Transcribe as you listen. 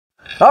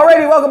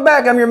Alrighty, welcome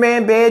back. I'm your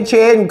man, Bad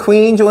Chad, and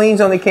Queen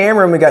Jolene's on the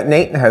camera, and we got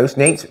Nate in the house.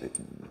 Nate's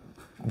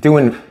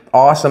doing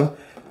awesome,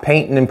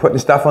 painting and putting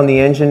stuff on the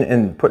engine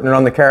and putting it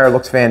on the car. It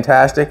looks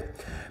fantastic.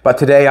 But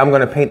today I'm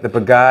going to paint the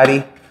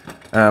Bugatti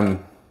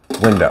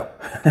window.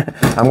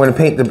 I'm going to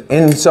paint the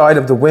inside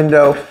of the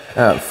window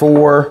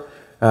for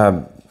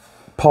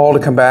Paul to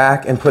come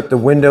back and put the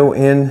window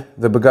in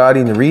the Bugatti.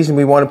 And the reason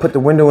we want to put the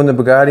window in the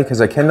Bugatti,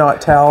 because I cannot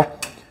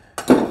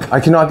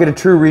get a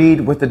true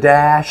read with the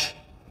dash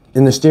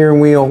in the steering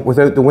wheel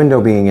without the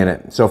window being in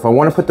it. So if I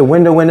want to put the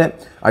window in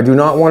it, I do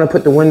not want to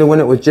put the window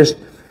in it with just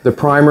the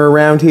primer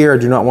around here. I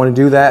do not want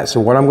to do that. So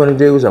what I'm going to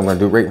do is I'm going to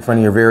do it right in front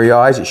of your very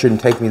eyes. It shouldn't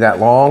take me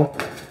that long,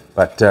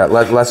 but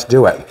let's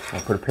do it.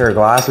 I'll put a pair of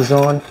glasses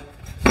on.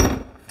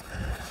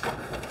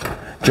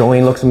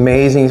 Jolene looks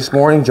amazing this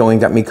morning.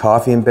 Jolene got me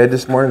coffee in bed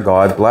this morning.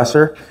 God bless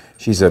her.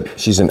 She's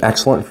an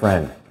excellent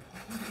friend.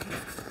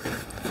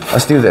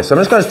 Let's do this. I'm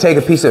just going to take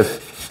a piece of,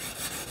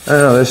 I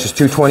don't know, this is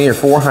 220 or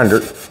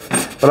 400.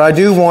 But I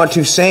do want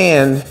to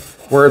sand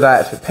where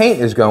that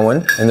paint is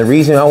going. And the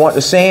reason I want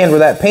to sand where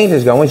that paint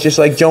is going is just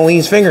like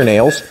Jolene's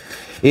fingernails.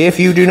 If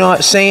you do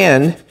not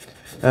sand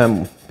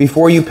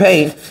before you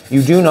paint,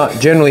 you do not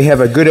generally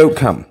have a good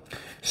outcome.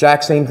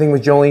 Exact same thing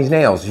with Jolene's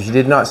nails. If she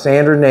did not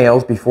sand her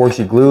nails before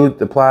she glued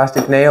the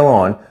plastic nail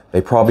on,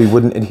 they probably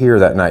wouldn't adhere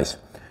that nice.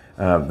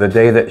 The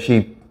day that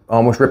she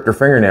almost ripped her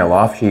fingernail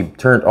off, she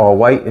turned all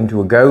white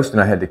into a ghost, and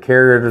I had to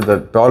carry her to the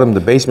bottom, the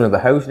basement of the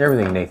house and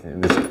everything,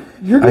 Nathan.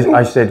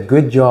 I said,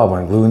 good job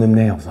on gluing them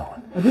nails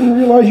on. I didn't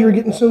realize you were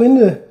getting so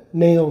into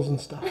nails and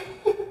stuff.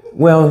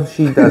 Well,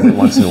 she does it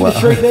once in a while.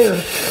 It's right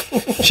there.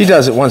 She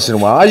does it once in a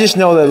while. I just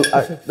know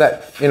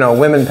that you know,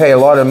 women pay a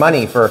lot of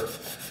money for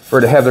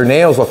to have their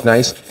nails look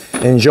nice,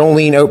 and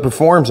Jolene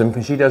outperforms them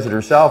because she does it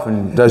herself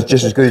and does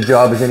just as good a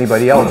job as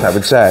anybody else, I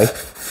would say.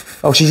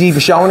 Oh, she's even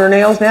showing her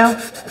nails now?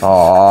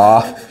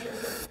 Aww.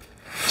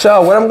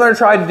 So what I'm going to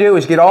try to do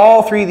is get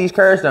all 3 of these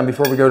cars done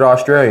before we go to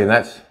Australia, and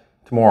that's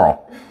tomorrow.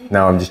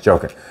 No, I'm just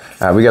joking.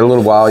 We got a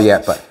little while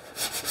yet, but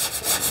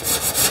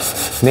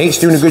Nate's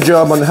doing a good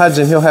job on the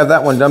Hudson. He'll have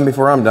that one done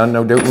before I'm done,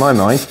 no doubt in my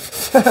mind.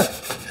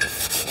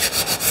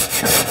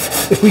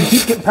 If we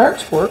keep getting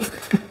parts for it.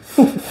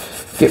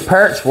 Get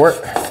parts for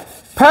it.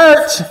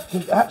 Parts!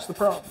 That's the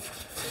problem.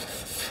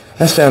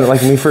 That sounded like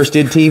when we first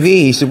did TV.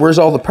 He said, where's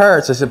all the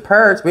parts? I said,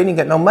 parts? We didn't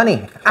get no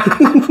money.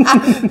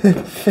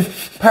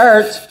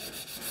 Parts.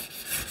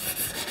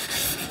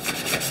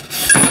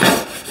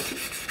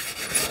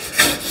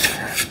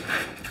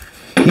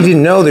 You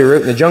didn't know they were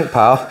out in the junk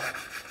pile.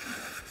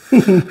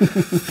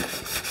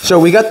 So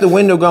we got the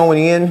window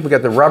going in. We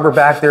got the rubber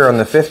back there on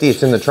the 50.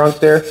 It's in the trunk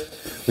there.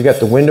 We got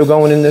the window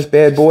going in this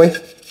bad boy.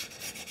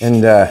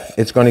 And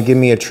it's going to give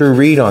me a true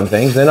read on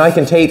things. Then I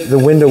can tape the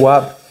window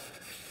up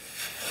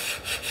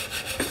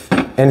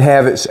and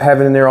have it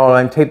in there all the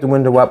time. Tape the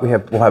window up.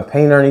 We'll have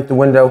paint underneath the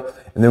window,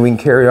 and then we can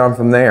carry on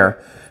from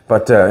there.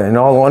 But in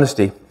all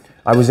honesty,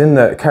 I was in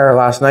the car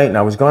last night, and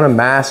I was going to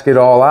mask it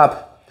all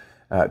up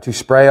to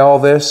spray all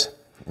this.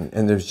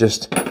 And there's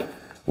just,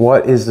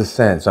 what is the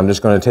sense? I'm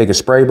just going to take a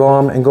spray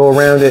bomb and go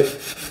around it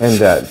and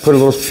put a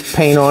little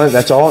paint on it.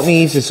 That's all it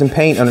needs is some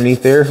paint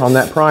underneath there on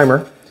that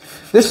primer.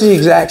 This is the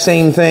exact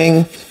same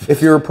thing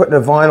if you were putting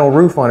a vinyl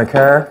roof on a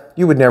car.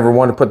 You would never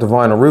want to put the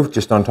vinyl roof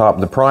just on top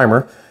of the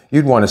primer.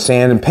 You'd want to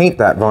sand and paint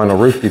that vinyl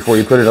roof before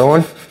you put it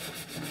on.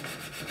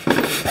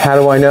 How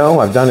do I know?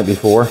 I've done it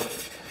before.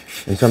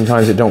 And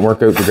sometimes it don't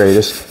work out the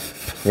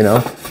greatest. You know,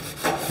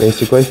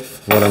 basically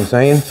what I'm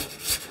saying.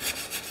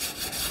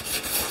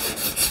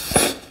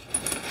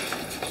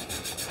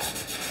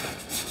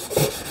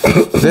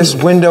 This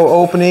window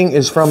opening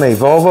is from a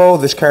Volvo.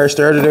 This car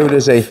started out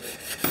as a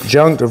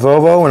junked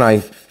Volvo, and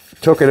I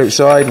took it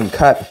outside and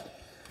cut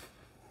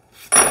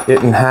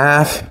it in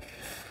half,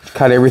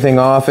 cut everything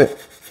off it,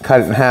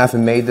 cut it in half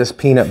and made this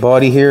peanut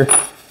body here,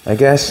 I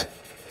guess.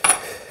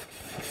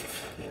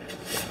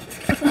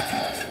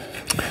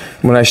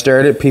 When I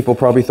started, people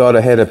probably thought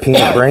I had a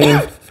peanut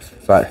brain,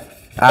 but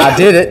I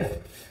did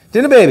it.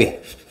 Did it, baby?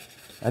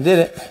 I did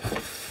it.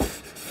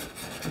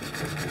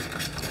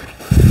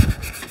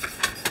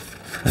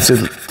 I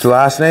said to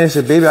last night, I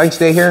said, baby, I can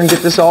stay here and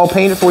get this all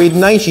painted for you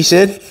tonight, she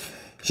said.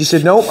 She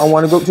said, nope, I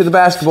want to go up to the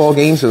basketball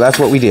game, so that's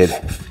what we did.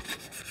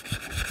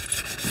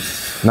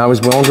 And I was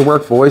willing to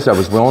work, boys. I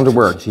was willing to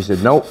work. She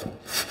said, nope,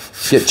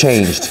 get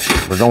changed.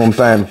 We're going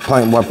playing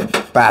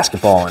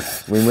basketball. And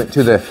we went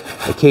to the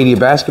Acadia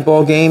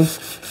basketball game,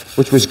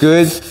 which was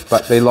good,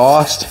 but they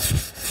lost.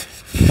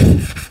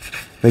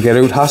 They got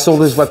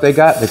out-hustled is what they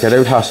got. They got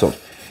out-hustled.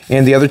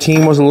 And the other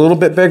team was a little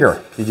bit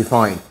bigger, did you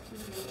find?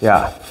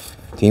 Yeah,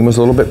 team was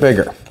a little bit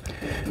bigger.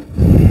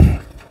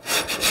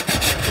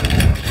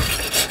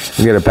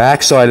 We got a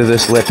back side of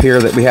this lip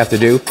here that we have to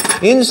do.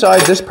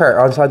 Inside this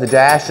part, inside the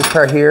dash, this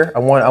part here, I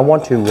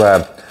want to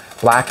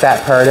black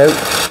that part out.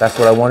 That's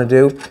what I want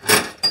to do.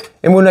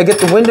 And when I get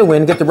the window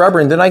in, get the rubber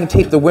in, then I can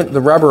take the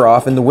rubber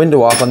off and the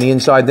window off on the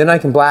inside. Then I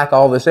can black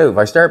all this out. If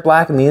I start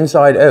blacking the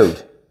inside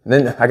out,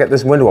 then I got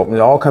this window open. It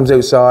all comes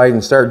outside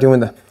and start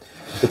doing the,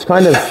 it's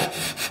kind of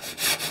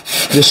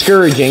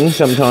discouraging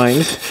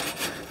sometimes,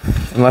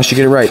 unless you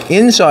get it right.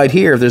 Inside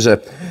here, there's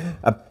a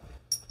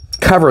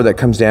cover that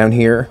comes down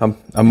here,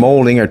 a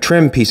molding or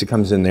trim piece that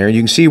comes in there.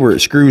 You can see where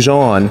it screws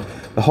on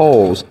the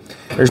holes.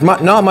 There's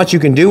not much you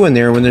can do in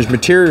there when there's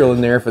material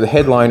in there for the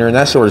headliner and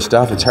that sort of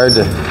stuff. It's hard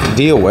to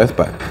deal with,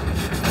 but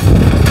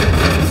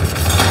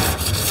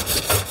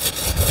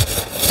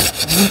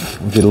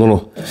we'll get a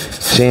little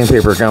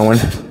sandpaper going.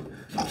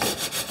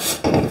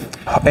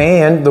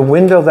 And the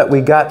window that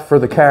we got for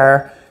the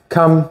car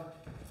come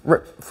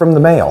from the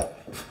mail.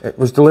 It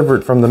was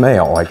delivered from the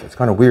mail. Like, it's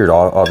kind of weird,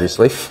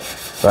 obviously,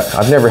 but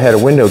I've never had a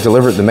window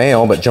delivered in the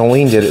mail, but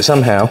Jolene did it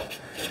somehow.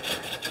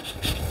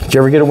 Did you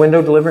ever get a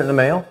window delivered in the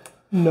mail?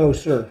 No,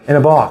 sir. In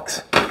a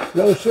box?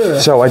 No, sir.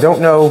 So I don't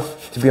know,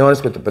 to be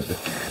honest with you,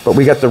 but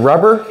we got the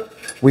rubber,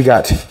 we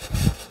got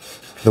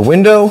the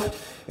window,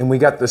 and we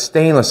got the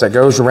stainless that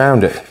goes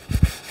around it.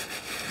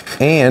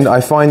 And I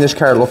find this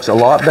car looks a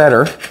lot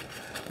better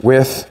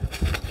with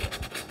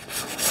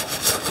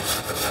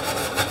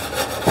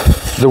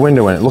the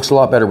window in it. It looks a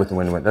lot better with the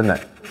window in it, doesn't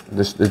it?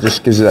 It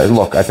just gives it that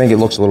look. I think it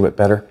looks a little bit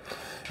better.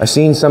 I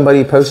seen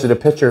somebody posted a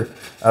picture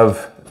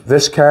of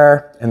this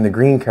car and the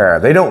green car.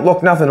 They don't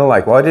look nothing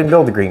alike. Well, I didn't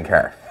build the green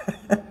car.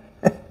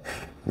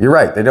 You're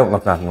right, they don't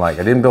look nothing alike.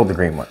 I didn't build the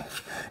green one.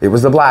 It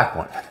was the black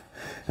one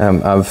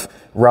of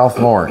Ralph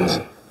Lauren's.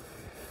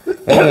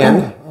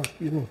 And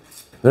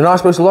they're not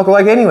supposed to look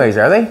alike anyways,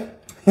 are they?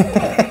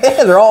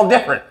 They're all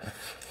different.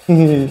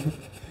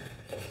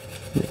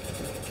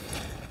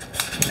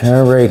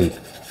 Alrighty.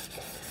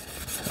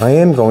 I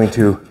am going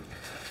to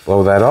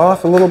blow that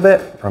off a little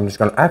bit. I'm just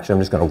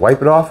gonna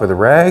wipe it off with a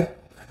rag.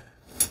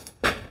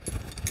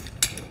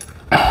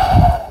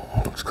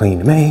 Looks clean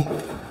to me.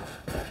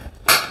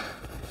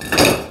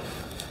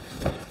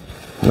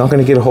 I'm not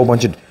gonna get a whole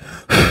bunch of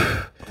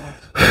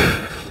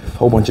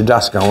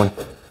dust going.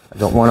 I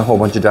don't want a whole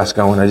bunch of dust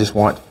going. I just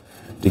want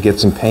to get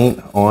some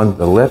paint on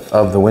the lip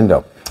of the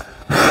window.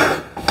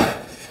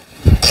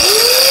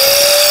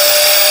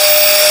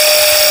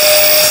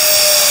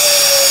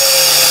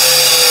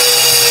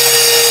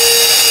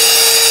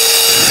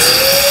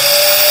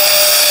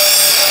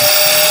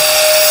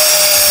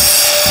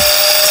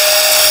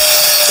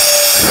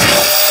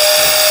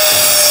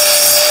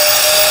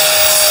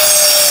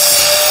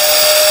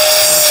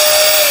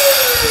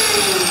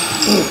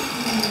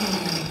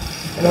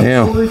 And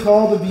I'm sorry to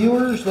all the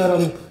viewers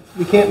that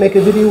we can't make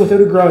a video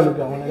without a grinder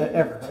going,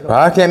 ever.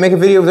 I can't make a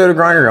video without a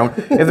grinder going.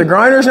 If the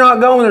grinder's not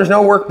going, there's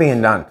no work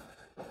being done.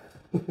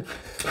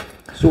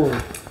 Sorry.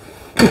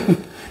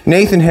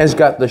 Nathan has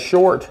got the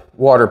short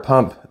water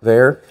pump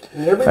there.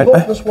 And every bolt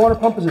in this water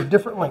pump is a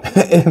different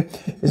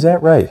length. Is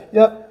that right?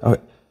 Yep.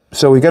 Okay.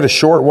 So we got a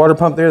short water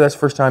pump there. That's the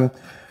first time.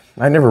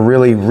 I never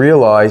really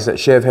realized that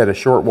Chev had a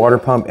short water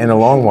pump and a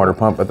long water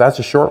pump, but that's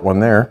a short one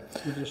there.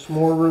 There's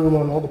more room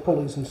on all the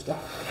pulleys and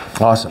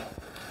stuff. Awesome.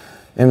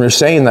 And they're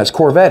saying that's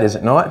Corvette, is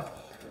it not?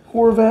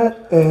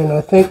 Corvette, and I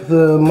think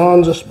the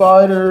Monza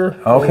Spider.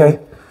 Okay.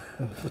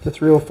 With the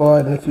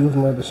 305, and a few of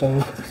them are the same.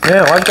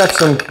 Yeah, well, I've got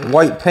some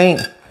white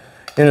paint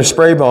in a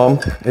spray bomb.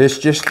 It's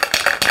just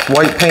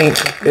white paint.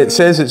 It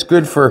says it's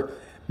good for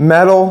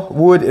metal,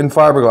 wood, and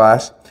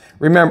fiberglass.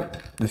 Remember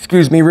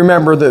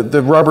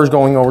the rubber's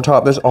going over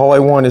top. This, all I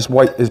want is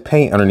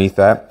paint underneath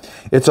that.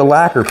 It's a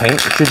lacquer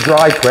paint. It should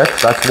dry quick.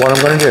 That's what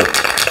I'm going to do.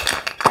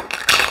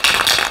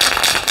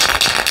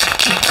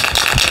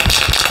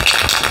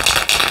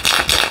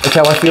 That's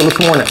how I feel this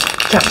morning.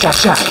 Chop, chop,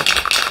 chop.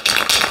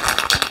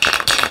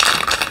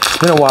 It's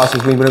been a while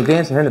since we've been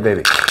dancing, hasn't it,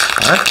 baby?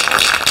 Huh?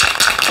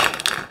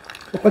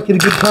 Looked like you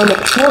had a good time at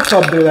the shore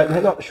club there that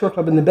night, not the shore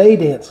club, in the bay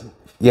dancing.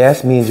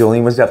 Yes, me and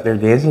Jolene was up there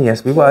dancing.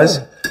 Yes, we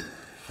was.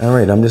 All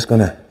right, I'm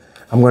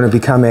gonna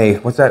become a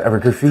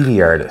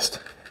graffiti artist,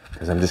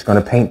 because I'm just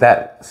gonna paint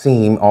that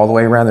seam all the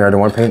way around there. I don't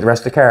want to paint the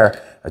rest of the car.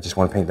 I just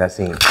want to paint that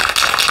seam.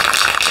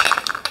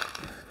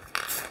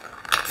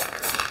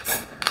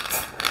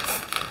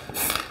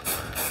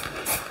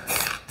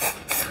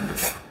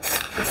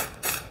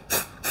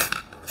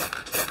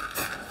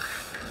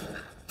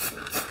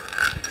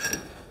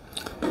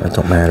 That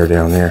don't matter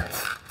down there.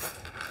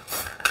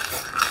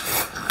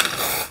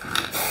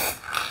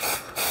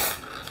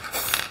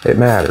 It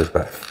matters,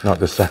 but not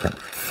this second.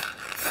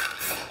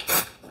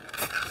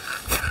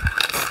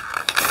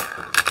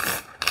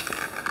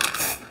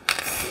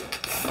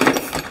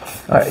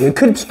 It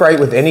could spray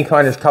with any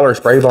kind of color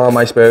spray bomb,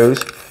 I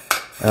suppose.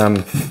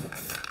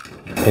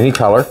 Any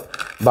color.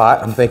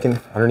 But I'm thinking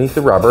underneath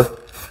the rubber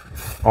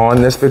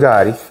on this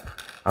Bugatti,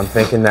 I'm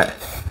thinking that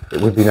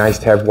it would be nice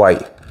to have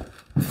white.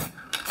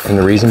 And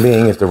the reason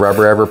being, if the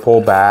rubber ever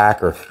pulled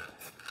back, or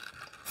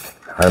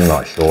I'm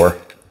not sure,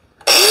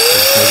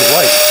 just make it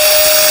white.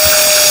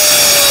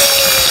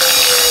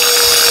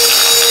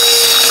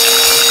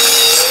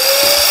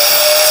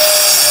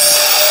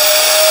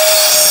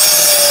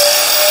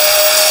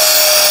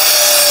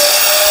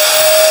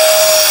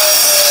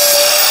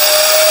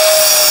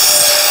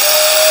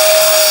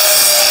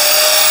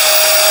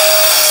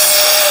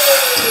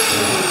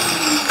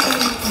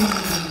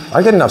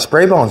 I get enough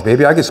spray bombs,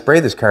 baby. I could spray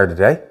this car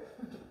today.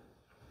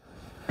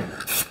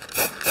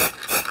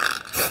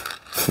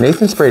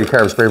 Nathan sprayed a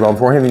car with spray balm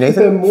for him.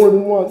 Nathan? More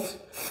than once.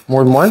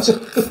 More than once?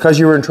 Because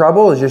you were in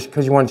trouble, or just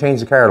because you want to change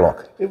the car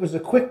look? It was a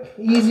quick,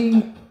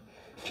 easy,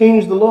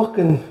 change the look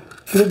and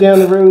get it down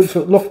the road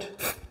so it looked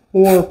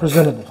more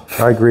presentable.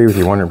 I agree with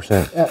you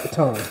 100%. At the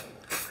time.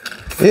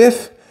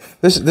 If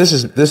this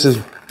is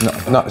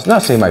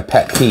not saying my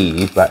pet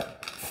peeve,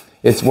 but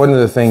it's one of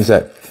the things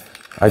that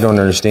I don't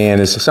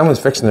understand is if someone's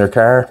fixing their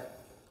car,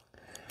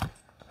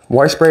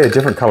 why spray a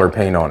different color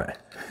paint on it?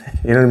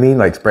 You know what I mean?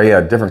 Like spray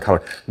a different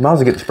color. You might as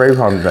well get the spray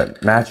foam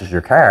that matches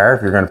your car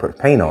if you're going to put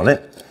paint on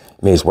it.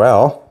 May as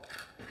well,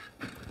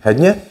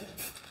 hadn't you?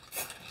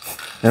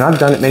 And I've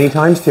done it many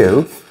times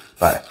too,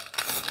 but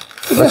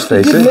let's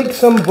face it. They did make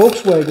some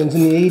Volkswagens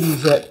in the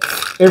 80s that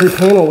every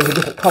panel was a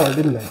different color,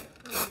 didn't they?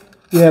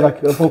 You had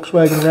like a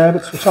Volkswagen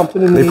Rabbits or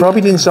something in the 80s. They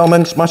probably didn't sell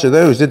much of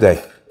those, did they?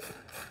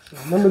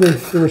 I remember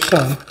there were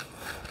some.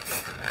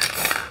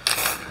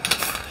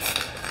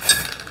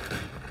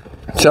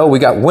 So we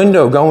got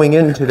window going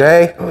in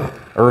today,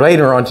 or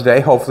later on today.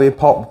 Hopefully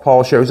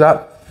Paul shows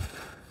up.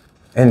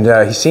 And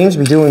he seems to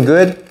be doing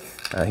good.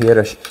 He had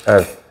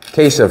a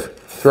case of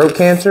throat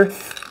cancer.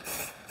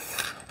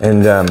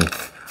 And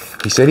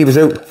he said he was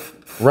out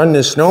running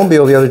his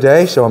snowmobile the other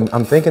day. So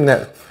I'm thinking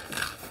that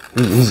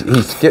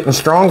he's getting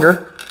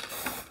stronger.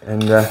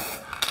 And I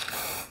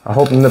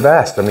hope him the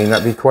best. I mean,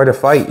 that'd be quite a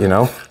fight, you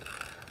know.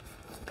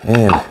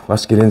 And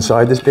let's get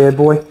inside this bad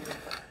boy.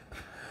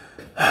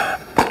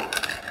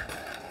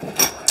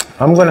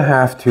 I'm going to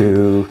have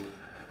to,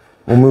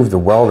 we'll move the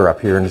welder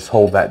up here and just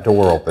hold that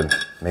door open,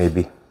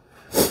 maybe.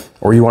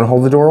 Or you want to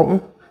hold the door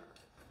open?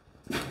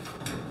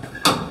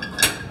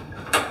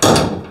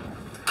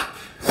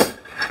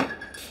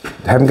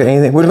 Haven't got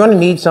anything. We're going to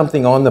need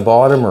something on the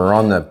bottom or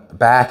on the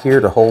back here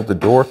to hold the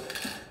door.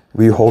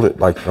 We hold it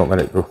like, don't let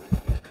it go.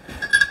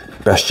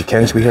 Best you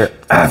can. So we hear,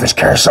 this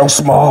car's so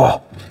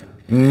small.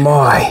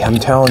 I'm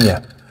telling you.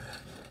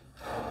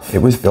 It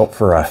was built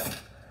for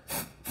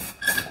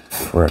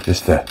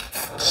just a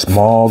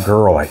small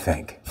girl, I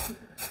think.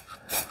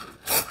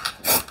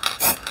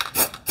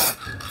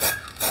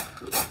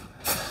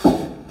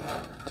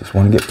 Just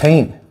want to get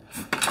paint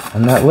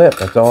on that lip.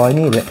 That's all I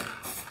needed.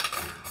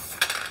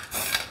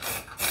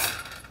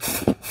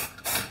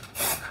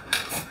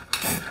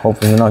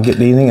 Hopefully we're not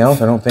getting anything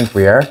else. I don't think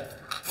we are.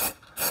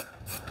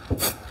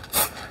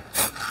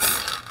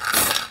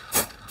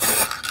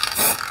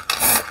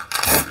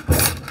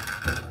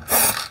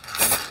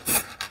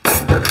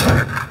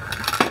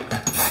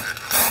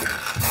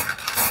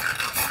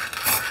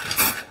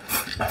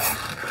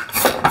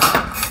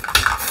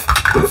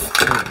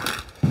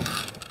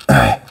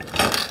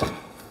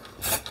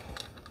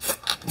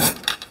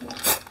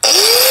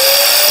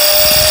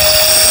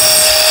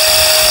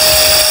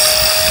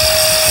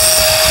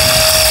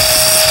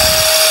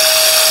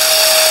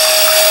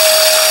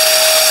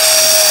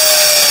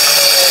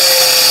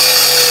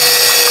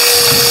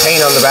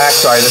 On the back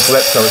side of this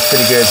lip, so it's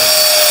pretty good.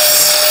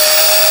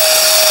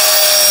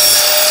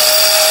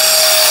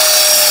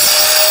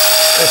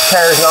 This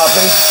car has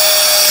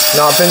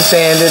not been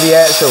sanded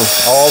yet, so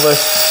all the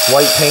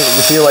white paint that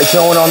you feel like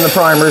showing on the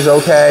primer is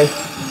okay.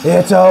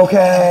 It's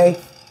okay.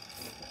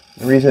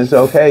 The reason it's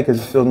okay because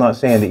it's still not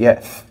sanded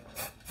yet.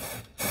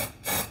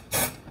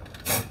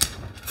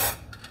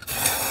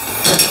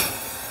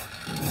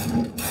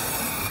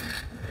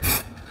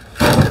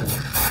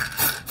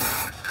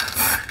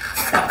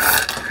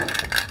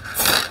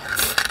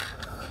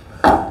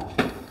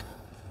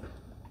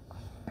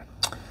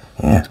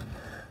 Yeah,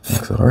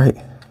 looks all right.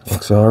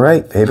 Looks all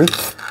right, baby.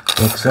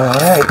 Looks all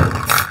right.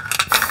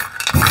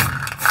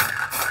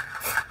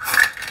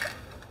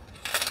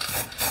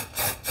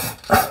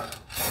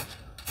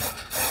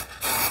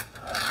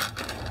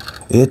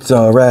 It's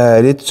all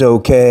right. It's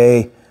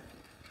okay.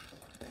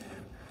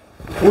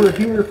 We're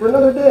here for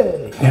another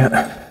day.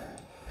 Yeah.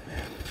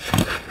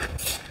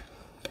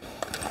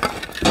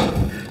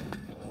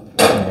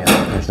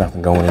 There's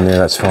nothing going in there.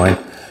 That's fine.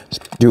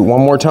 Just do it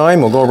one more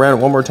time. We'll go around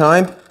it one more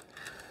time.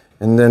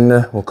 And then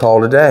we'll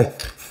call it a day.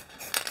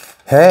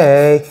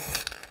 Hey.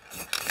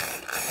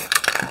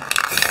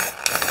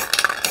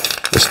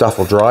 This stuff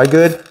will dry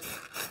good.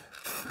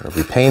 There'll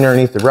be paint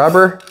underneath the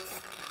rubber.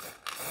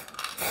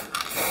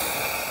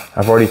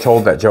 I've already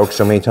told that joke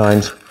so many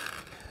times.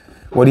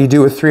 What do you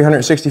do with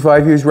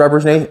 365 used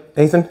rubbers,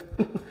 Nathan?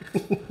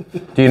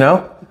 Do you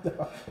know?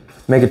 No.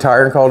 Make a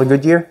tire and call it a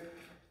Goodyear?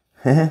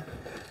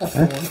 That's the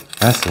one.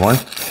 That's the one.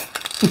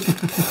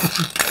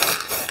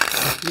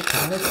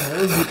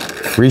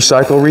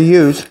 Recycle,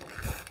 reuse.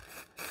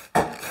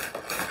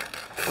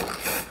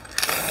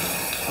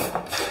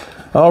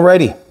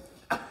 Alrighty.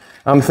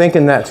 I'm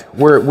thinking that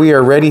we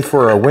are ready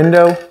for a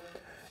window.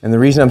 And the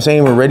reason I'm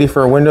saying we're ready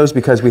for a window is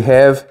because we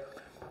have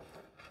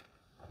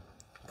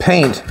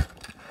paint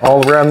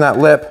all around that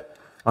lip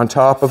on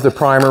top of the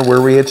primer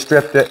where we had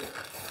stripped it.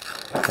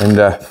 And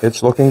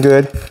it's looking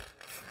good.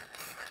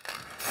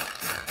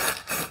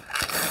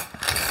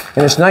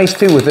 And it's nice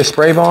too with this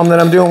spray balm that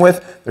I'm doing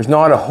with. There's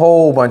not a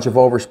whole bunch of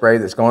overspray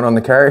that's going on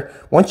the car.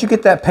 Once you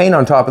get that paint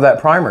on top of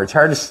that primer, it's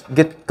hard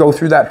to go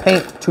through that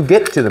paint to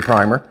get to the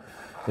primer.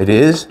 It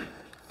is.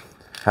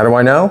 How do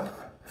I know?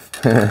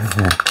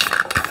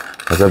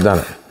 Because I've done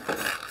it.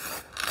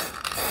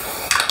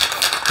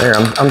 There,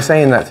 I'm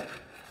saying that.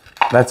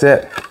 That's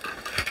it.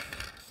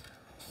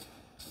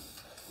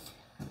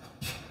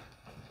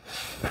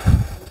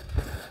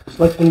 It's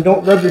like when you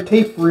don't rub your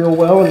tape real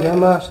well and you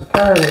unmask the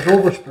car and there's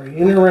overspray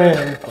in and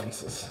around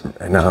places.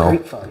 I know.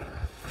 It's great fun.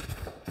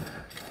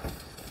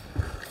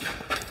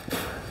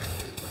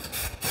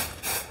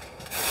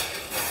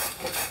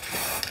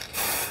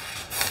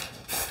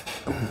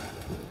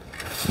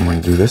 I'm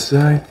going to do this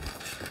side.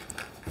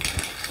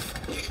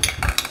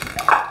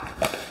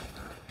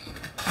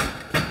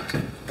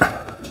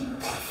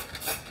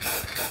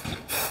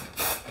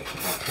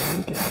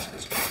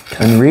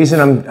 And the reason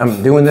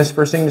I'm doing this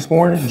first thing this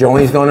morning,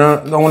 Jolie's going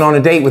on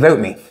a date without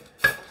me.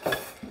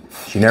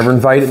 She never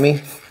invited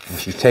me, and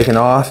she's taken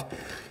off,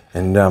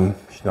 and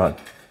she's not.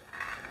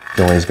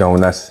 Jolie's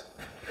going. That's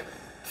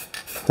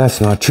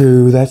not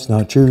true. That's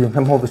not true.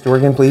 Come hold this door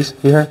again, please.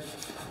 You hear?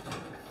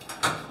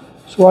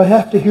 So I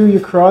have to hear you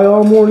cry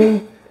all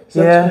morning? Is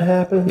that what's gonna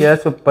happen? Yeah,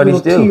 that's what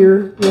buddies do.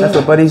 Tear. Yeah. That's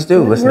what buddies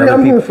do. Listen to other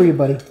I'm people. here for you,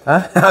 buddy.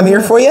 Huh? I'm here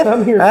for you?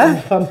 I'm here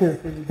huh? for you. I'm here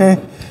for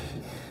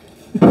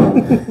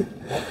you.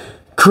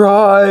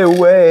 Cry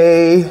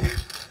away. I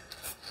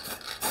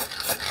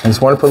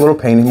just want to put a little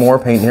paint, more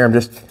paint here.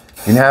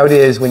 You know how it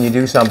is when you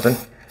do something.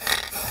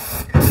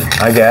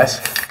 I guess.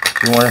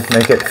 You want to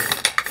make it.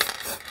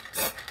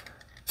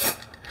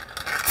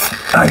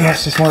 I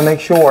guess just want to make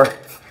sure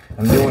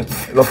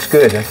it looks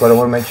good. That's what I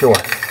want to make sure.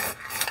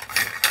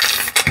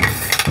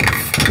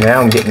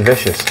 Now I'm getting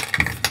vicious.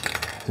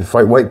 There's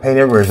white paint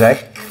everywhere,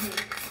 Zach.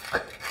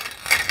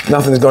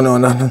 Nothing's going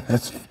on, nothing.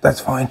 That's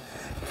fine.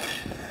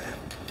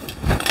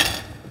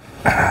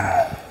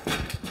 Yeah.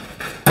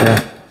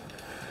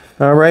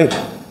 All right.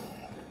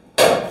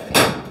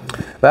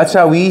 That's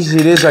how easy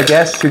it is, I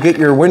guess, to get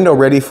your window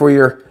ready for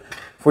your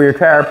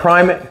car.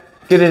 Prime it,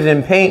 get it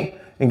in paint,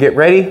 and get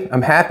ready.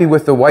 I'm happy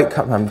with the white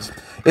color.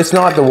 It's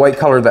not the white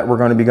color that we're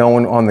going to be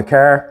going on the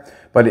car,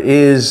 but it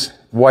is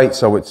white,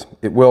 so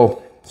it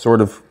will sort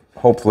of,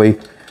 hopefully,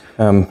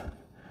 if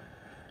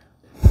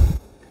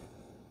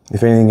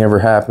anything ever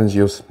happens,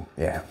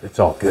 yeah, it's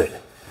all good.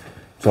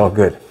 It's all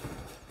good.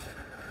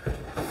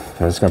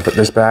 I'm just going to put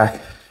this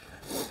back.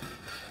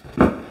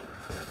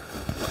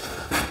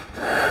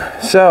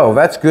 So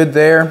that's good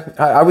there.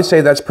 I would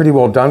say that's pretty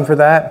well done for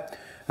that.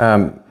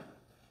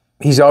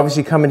 He's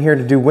obviously coming here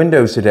to do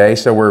windows today,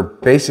 so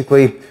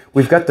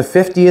we've got the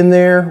 50 in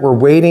there. We're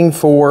waiting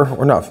for,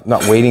 or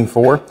not waiting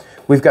for,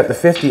 we've got the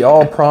 50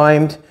 all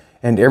primed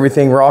and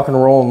everything rock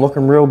and roll and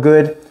looking real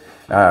good.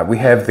 We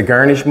have the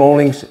garnish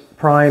moldings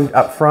primed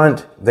up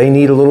front. They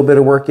need a little bit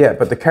of work yet,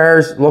 but the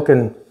car's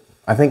looking,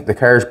 I think the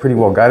car's pretty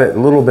well got it. A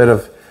little bit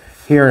of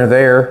here and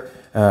there.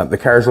 The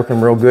car's looking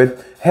real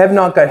good. Have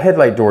not got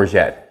headlight doors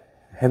yet.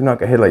 I'm not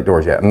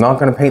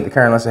going to paint the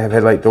car unless I have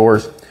headlight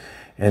doors.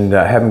 And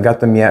I haven't got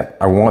them yet.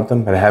 I want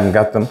them, but I haven't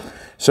got them.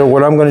 So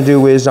what I'm going to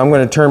do is I'm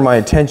going to turn my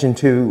attention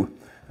to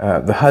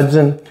the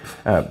Hudson.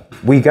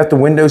 We got the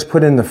windows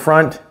put in the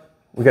front.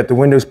 We got the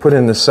windows put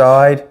in the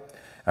side.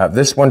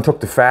 This one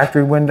took the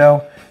factory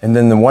window, and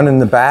then the one in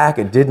the back,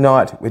 it did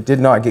not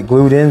get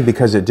glued in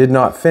because it did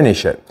not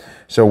finish it.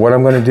 So what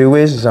I'm going to do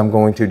is I'm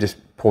going to just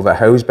pull the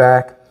hose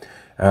back.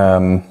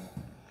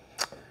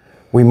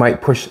 We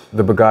might push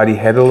the Bugatti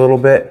head a little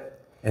bit,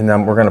 and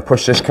then we're going to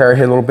push this car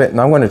head a little bit,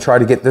 and I'm going to try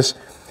to get this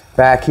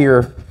back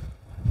here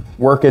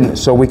working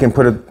so we can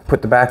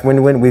put the back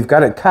window in. We've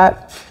got it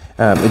cut.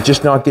 It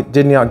just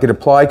did not get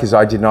applied because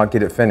I did not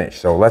get it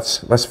finished. So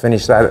let's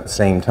finish that at the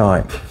same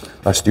time.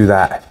 Let's do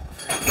that.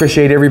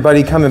 Appreciate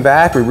everybody coming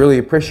back. We really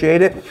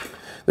appreciate it.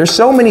 There's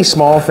so many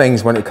small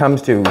things when it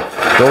comes to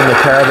building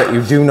a car that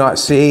you do not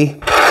see.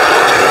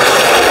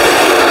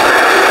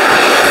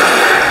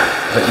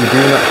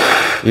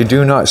 That you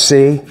do not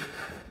see.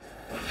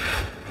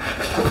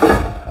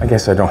 I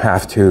guess I don't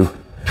have to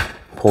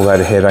pull that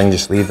ahead. I can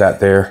just leave that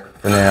there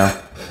for now.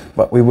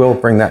 But we will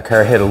bring that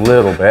car ahead a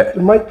little bit.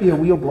 There might be a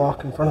wheel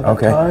block in front of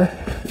the car.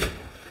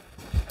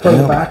 From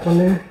the back one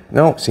there.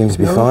 No, seems to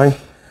be fine.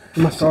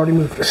 You must have already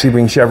moved her. See if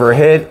we can shove her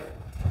ahead.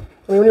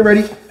 When you're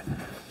ready. Is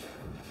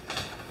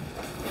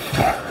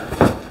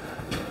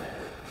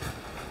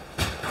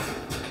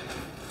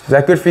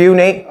that good for you,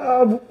 Nate?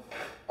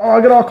 I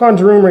got all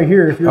kinds of room right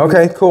here. If you're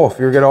okay, cool. If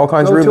you're get all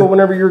kinds of room. Go to it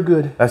whenever you're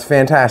good. That's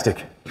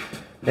fantastic.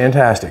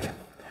 Fantastic.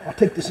 I'll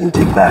take this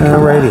intake back.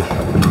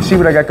 Alrighty. See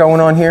what I got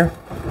going on here?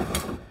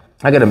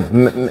 I got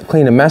to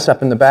clean a mess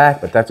up in the back,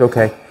 but that's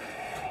okay.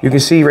 You can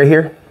see right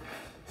here.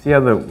 See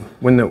how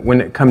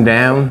when it come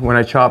down, when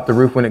I chop the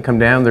roof, when it come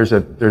down, there's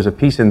a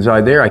piece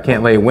inside there. I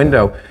can't lay a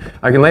window.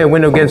 I can lay a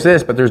window against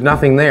this, but there's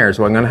nothing there,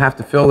 so I'm going to have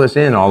to fill this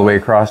in all the way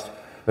across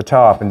the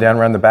top and down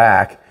around the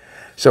back,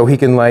 so he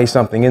can lay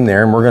something in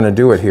there, and we're going to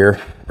do it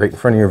here, right in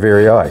front of your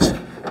very eyes,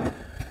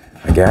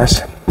 I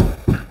guess.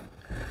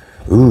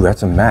 Ooh,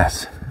 that's a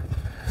mess.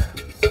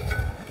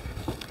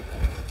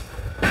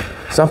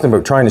 something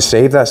about trying to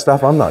save that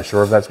stuff. I'm not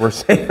sure if that's worth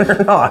saving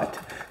or not.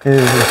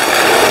 The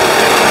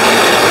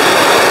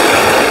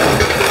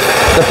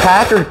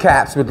Packard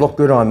caps would look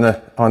good on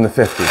the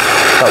 50,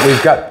 but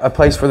we've got a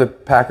place for the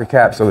Packard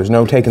caps, so there's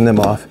no taking them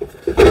off.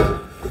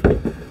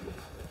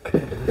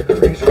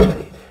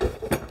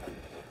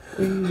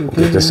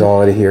 Get this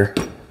all out of here.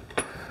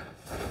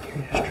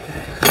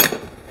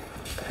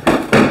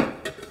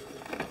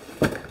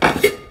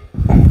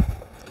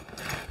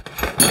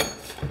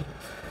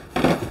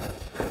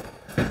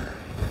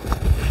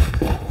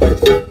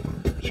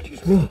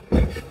 Excuse me.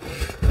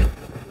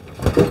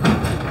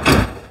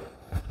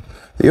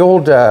 The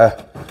old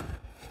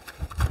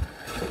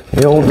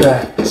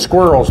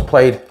squirrels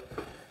played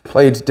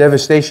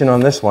devastation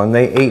on this one.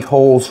 They ate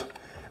holes.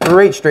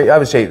 They ate straight. I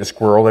would say the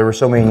squirrel. There were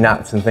so many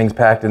nuts and things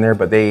packed in there,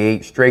 but they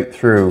ate straight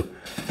through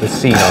the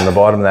seat on the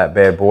bottom of that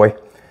bad boy.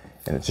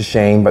 And it's a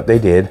shame, but they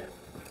did.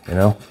 You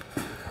know,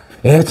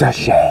 it's a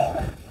shame.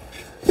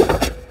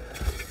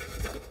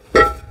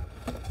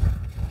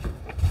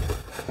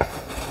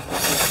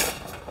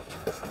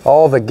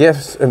 All the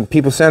gifts and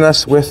people sent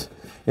us with,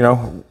 you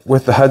know,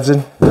 with the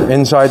Hudson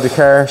inside the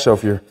car. So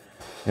if you're,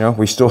 you know,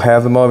 we still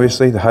have them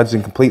obviously. The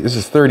Hudson complete. This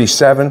is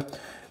 37.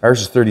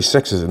 Ours is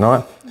 36, is it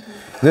not?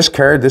 This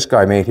card, this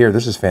guy made here,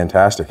 this is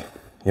fantastic.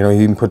 You know,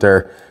 he even put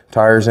their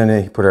tires in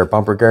it. He put our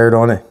bumper guard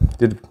on it.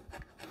 Did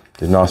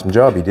an awesome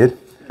job, he did.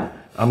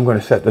 I'm going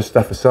to set this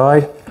stuff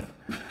aside.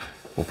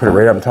 We'll put it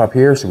right up on top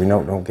here so we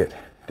know it don't get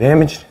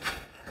damaged.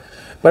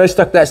 But I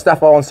stuck that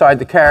stuff all inside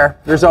the car.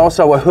 There's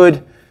also a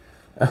hood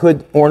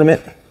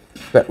ornament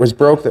that was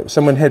broke that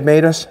someone had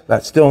made us.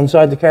 That's still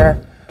inside the car.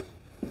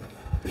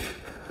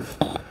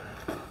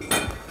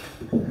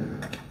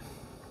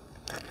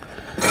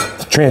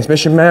 The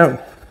transmission mount.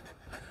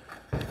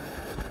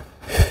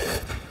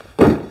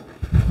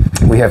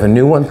 We have a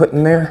new one put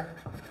in there.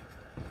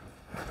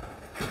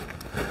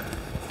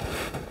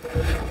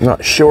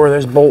 Not sure,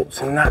 there's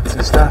bolts and nuts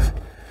and stuff.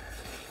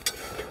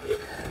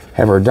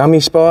 Have our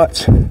dummy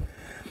spots.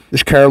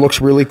 This car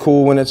looks really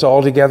cool when it's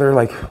all together,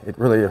 like it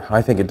really,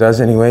 I think it does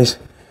anyways.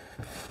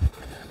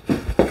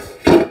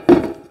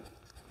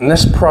 And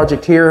this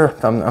project here,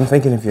 I'm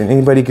thinking if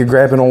anybody could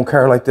grab an old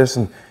car like this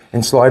and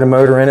slide a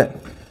motor in it.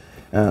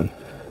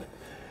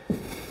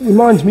 It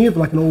reminds me of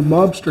like an old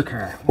mobster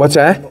car. What's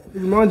that? It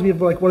reminds me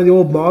of like one of the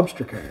old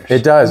mobster cars.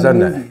 It does,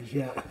 doesn't it? Movies,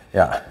 yeah.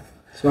 Yeah.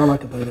 That's what I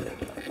like about it.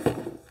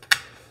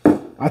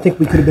 I think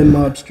we could have been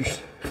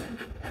mobsters.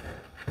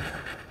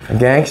 A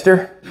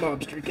gangster?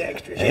 Mobster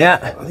gangsters.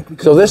 Yeah. I think we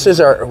could So this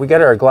is we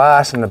got our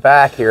glass in the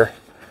back here.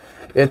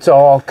 It's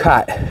all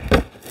cut.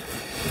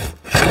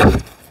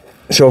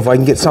 So if I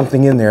can get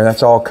something in there,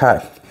 that's all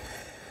cut.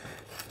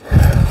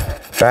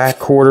 Back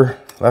quarter,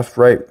 left,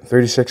 right,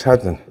 36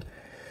 Hudson.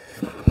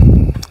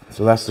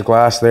 So that's the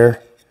glass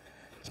there.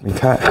 It's been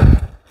cut.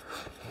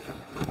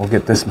 We'll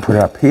get this and put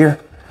it up here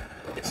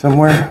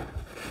somewhere.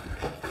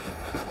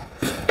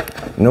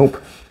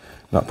 Nope,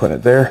 not putting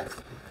it there.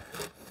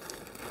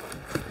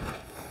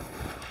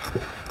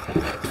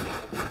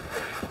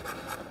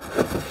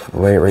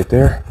 Lay it right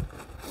there.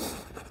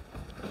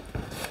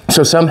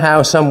 So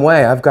somehow, some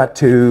way, I've got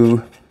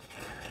to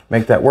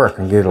make that work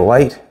and get a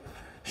light,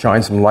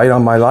 shine some light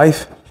on my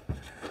life.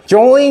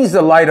 Jolene's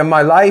the light of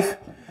my life.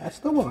 That's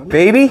the one.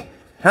 Baby,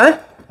 huh?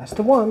 That's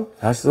the one.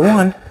 That's the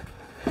one.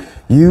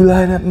 You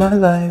light up my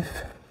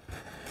life.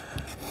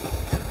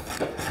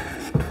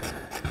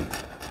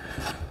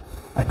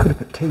 I could have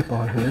put tape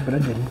on here, but I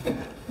didn't.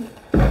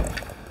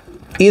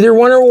 Either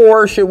one or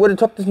worse, it would have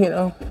took the, you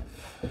know.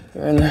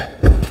 And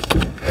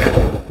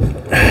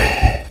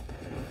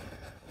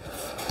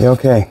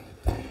okay.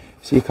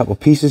 See a couple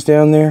pieces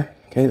down there.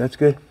 Okay, that's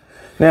good.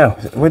 Now,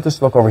 with this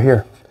look over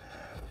here.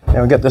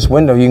 Now we got this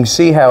window. You can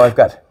see how I've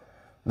got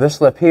this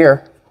lip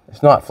here.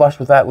 It's not flush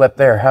with that lip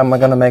there. How am I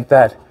going to make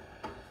that?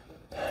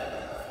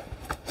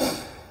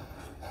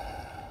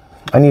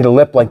 I need a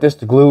lip like this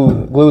to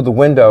glue the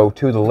window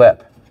to the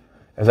lip.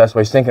 As that's what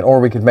I was thinking. Or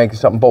we could make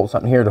something, bolt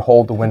something here to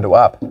hold the window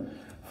up.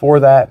 For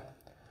that,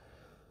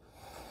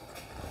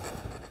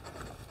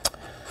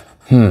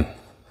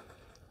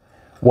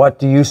 what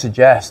do you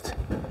suggest?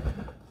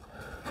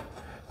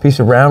 Piece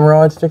of round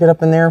rod, stick it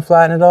up in there and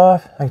flatten it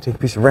off. I can take a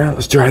piece of round,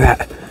 let's try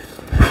that.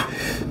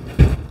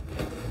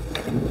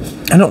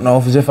 I don't know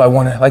if I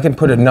want to, I can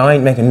put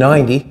make a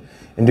 90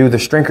 and do the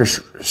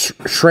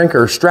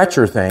shrinker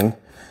stretcher thing,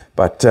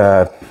 but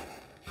I'm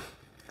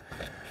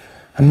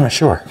not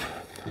sure.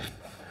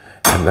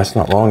 And that's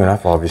not long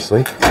enough,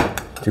 obviously.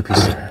 2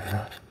 pieces.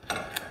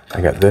 I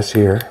got this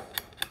here.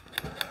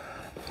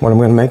 What am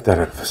I going to make that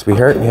of?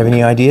 Sweetheart, you have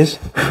any ideas?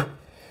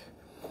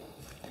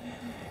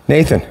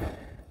 Nathan.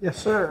 Yes,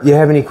 sir. You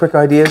have any quick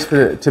ideas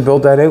to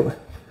build that out?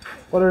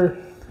 What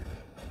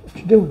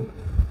you doing?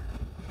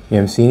 You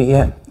haven't seen it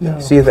yet? No.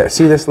 See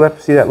this lip?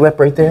 See that lip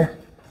right there?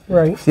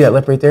 Right. See that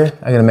lip right there?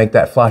 I'm going to make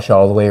that flush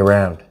all the way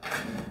around.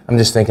 I'm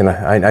just thinking,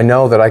 I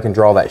know that I can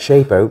draw that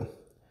shape out,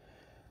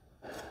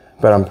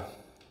 but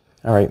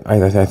all right,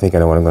 I think I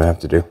know what I'm going to have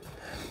to do.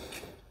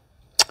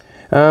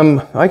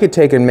 I could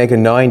take and make a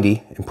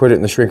 90 and put it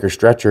in the shrinker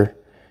stretcher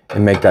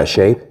and make that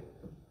shape.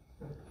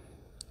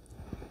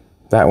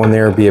 That one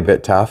there would be a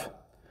bit tough,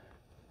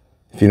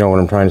 if you know what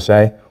I'm trying to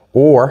say.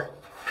 Or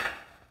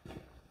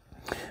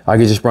I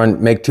could just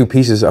make two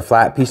pieces, a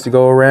flat piece to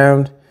go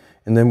around,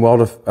 and then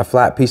weld a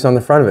flat piece on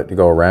the front of it to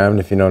go around,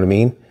 if you know what I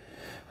mean.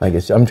 Like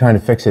I'm trying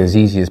to fix it as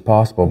easy as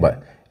possible,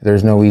 but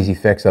there's no easy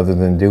fix other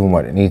than doing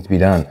what it needs to be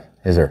done,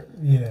 is there?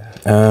 Yeah.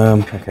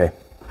 Okay.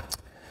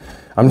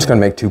 I'm just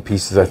gonna make two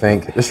pieces, I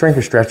think. The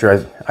shrinker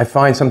stretcher, I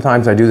find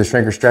sometimes I do the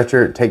shrinker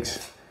stretcher, it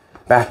takes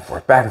back and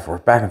forth, back and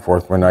forth, back and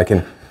forth when I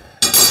can.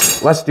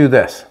 Let's do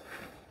this.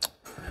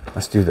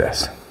 Let's do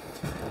this.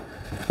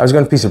 I was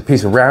gonna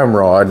piece a round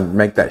rod and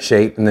make that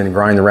shape and then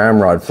grind the round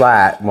rod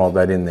flat and weld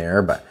that in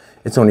there, but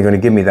it's only gonna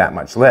give me that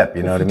much lip,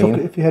 you know what I mean?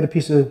 If you had a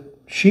piece of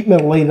sheet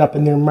metal laid up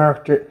in there,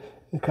 marked it,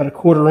 and cut a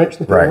 1/4 inch,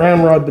 and put a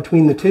round rod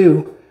between the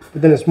two,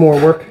 but then it's more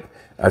work.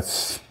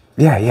 That's,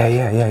 yeah,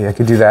 I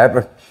could do that,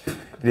 but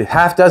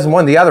half dozen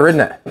one the other, isn't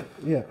it?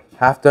 Yeah.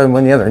 Half dozen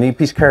one the other. I need a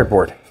piece of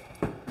cardboard.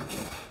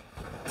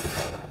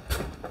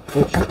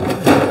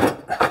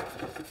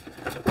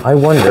 I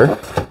wonder.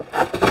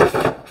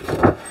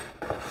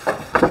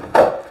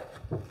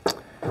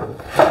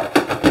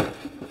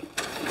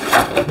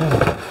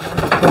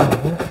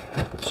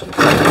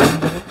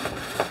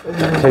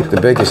 Take the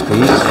biggest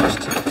piece.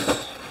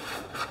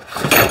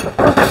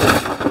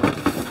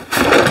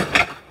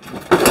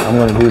 I'm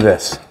going to do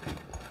this.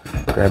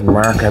 Grab a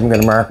marker. I'm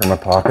going to mark in my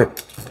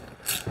pocket.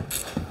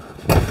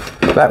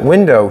 That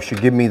window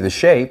should give me the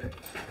shape.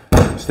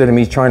 Instead of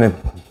me trying to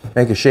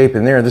make a shape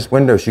in there, this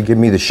window should give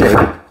me the shape.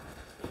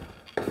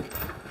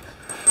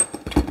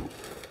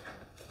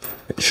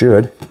 It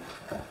should.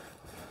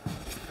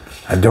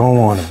 I don't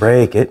want to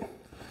break it.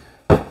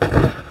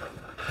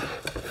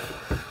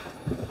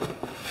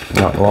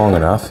 Not long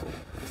enough.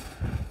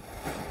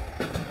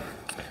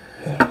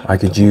 I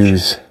could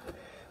use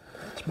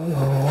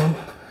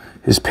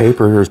his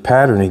paper or his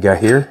pattern he got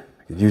here.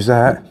 I could use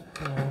that.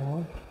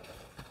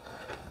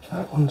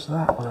 That one's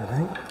that one, I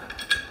think.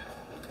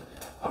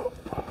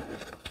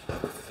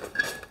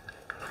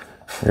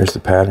 There's the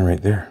pattern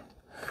right there.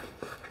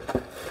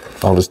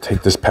 I'll just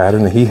take this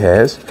pattern that he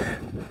has,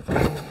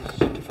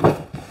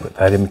 put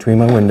that in between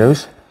my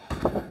windows.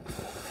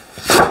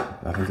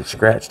 Nothing gets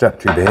scratched up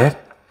too bad.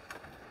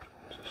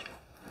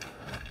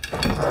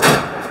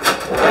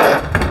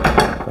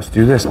 Let's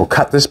do this. We'll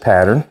cut this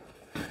pattern,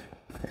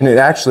 and it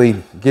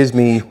actually gives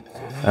me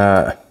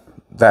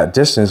that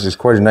distance is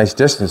quite a nice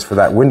distance for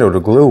that window to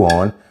glue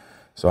on.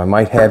 So I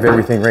might have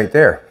everything right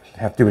there.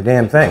 Have to do a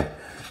damn thing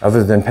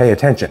other than pay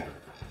attention.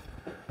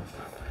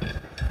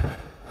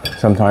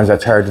 Sometimes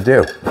that's hard to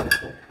do.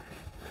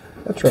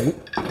 That's right.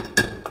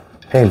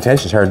 Paying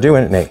attention is hard to do,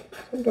 isn't it, Nate?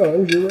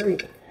 Sometimes you're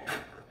right.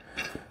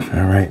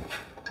 All right.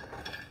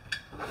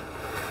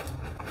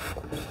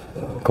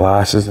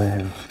 Glasses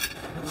in.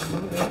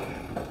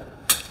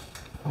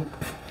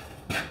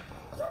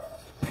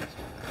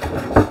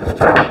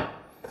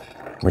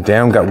 Went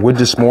down, got wood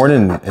this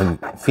morning, and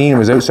Fiona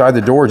was outside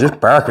the door just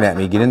barking at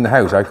me, get in the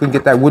house. I couldn't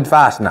get that wood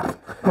fast enough.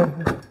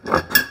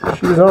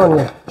 She was on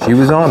you. She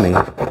was on me.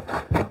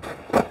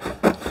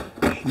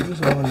 She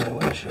was on you,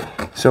 wasn't she?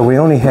 So we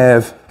only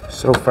have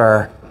so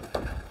far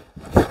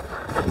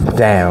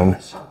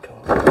down. So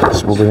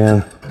we'll go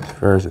down as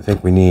far as I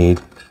think we need.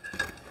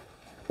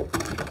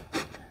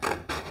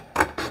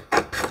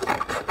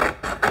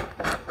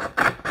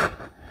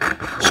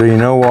 So you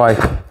know why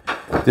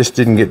this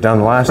didn't get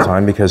done last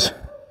time, because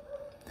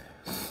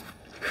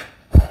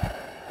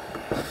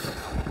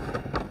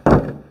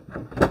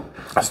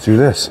let's do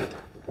this.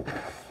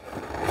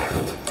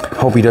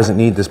 Hope he doesn't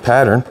need this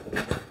pattern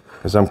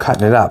because I'm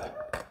cutting it up.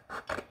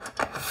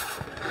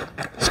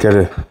 It's got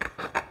a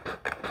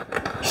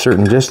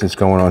certain distance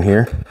going on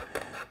here.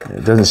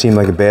 It doesn't seem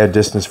like a bad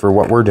distance for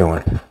what we're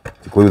doing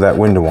to glue that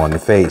window on the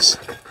face.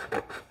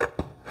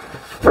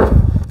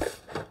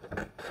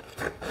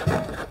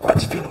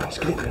 Watch, Fina wants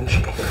to get in, doesn't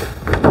she?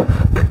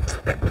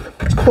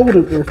 It's cold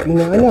out there,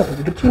 Fina. I know,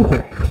 but get you in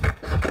here.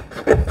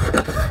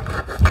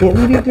 Can't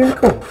leave you out there in the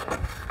cold.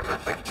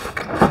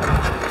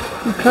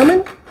 You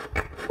coming?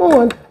 Come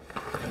on.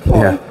 Come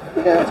on.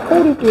 Yeah, it's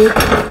cold out there.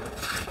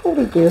 It's cold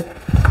out there.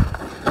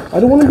 I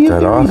don't want to be out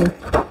there either.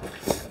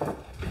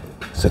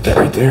 Set that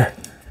right there.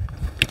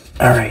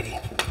 Alrighty.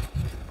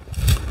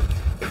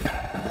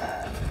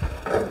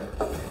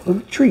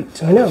 Little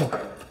treats, I know.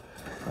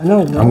 I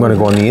know. I'm going to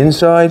go on the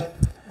inside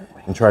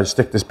and try to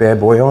stick this bad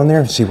boy on there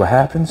and see what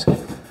happens.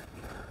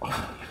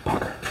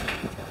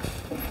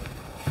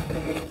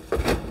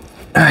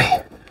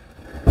 Aye.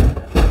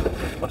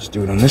 Let's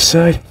do it on this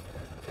side.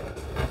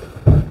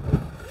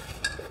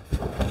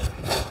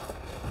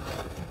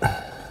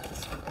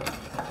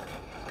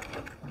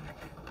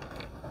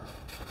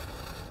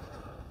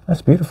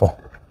 That's beautiful.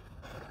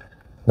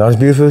 Not as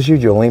beautiful as you,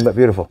 Jolene, but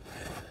beautiful.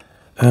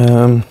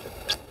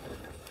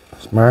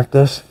 Let's mark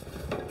this.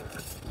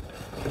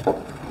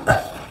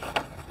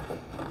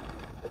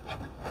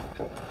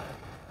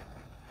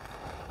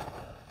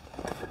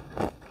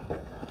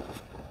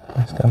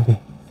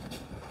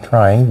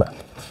 trying, but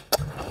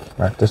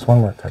mark this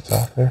one where it cuts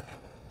off there.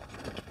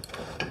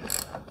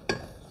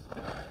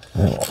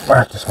 And then we'll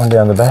mark this one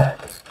down the back.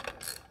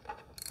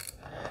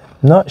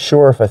 Not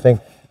sure if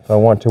I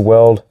want to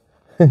weld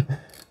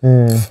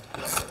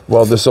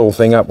weld this whole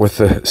thing up with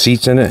the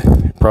seats in it.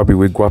 Probably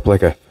would go up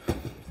like a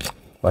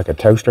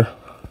toaster.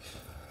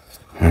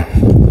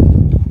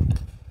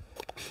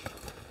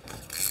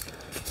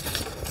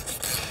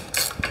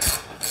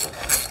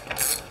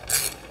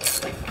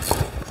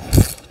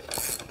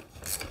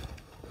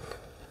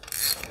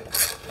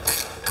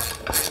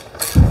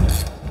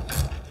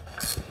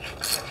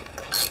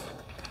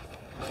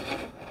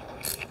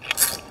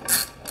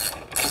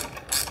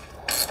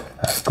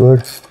 That's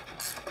good.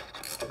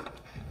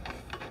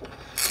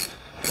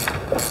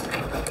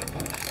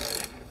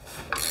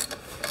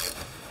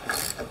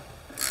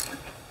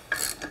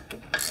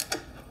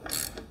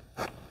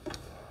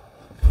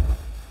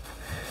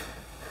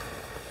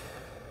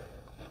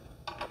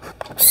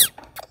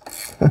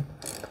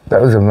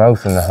 That was a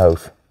mouse in the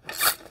house.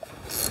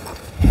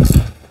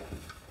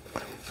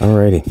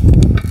 Alrighty.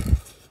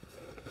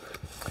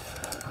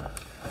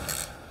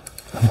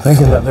 I'm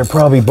thinking that they're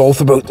probably both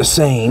about the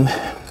same.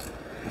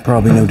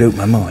 Probably no doubt in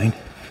my mind.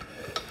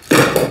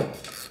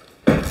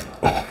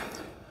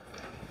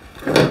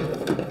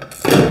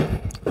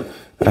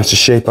 That's the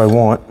shape I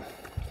want.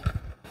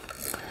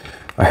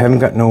 I haven't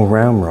got no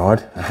round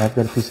rod. I have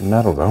got a piece of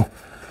metal though.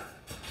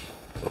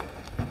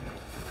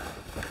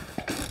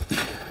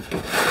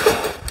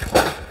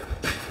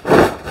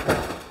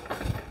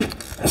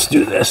 Let's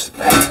do this.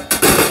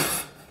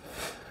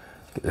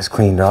 Get this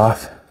cleaned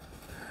off.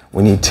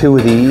 We need 2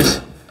 of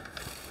these.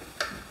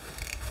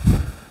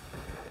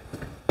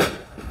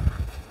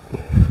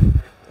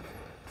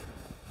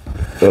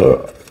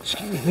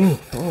 Excuse me.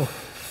 Oh.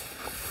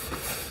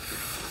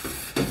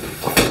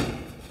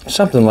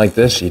 Something like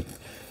this, you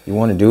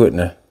want to do it in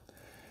a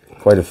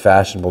quite a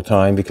fashionable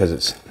time because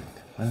it's,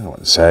 I don't know what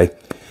to say.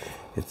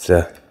 It's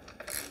I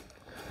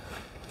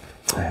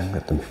haven't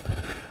got them.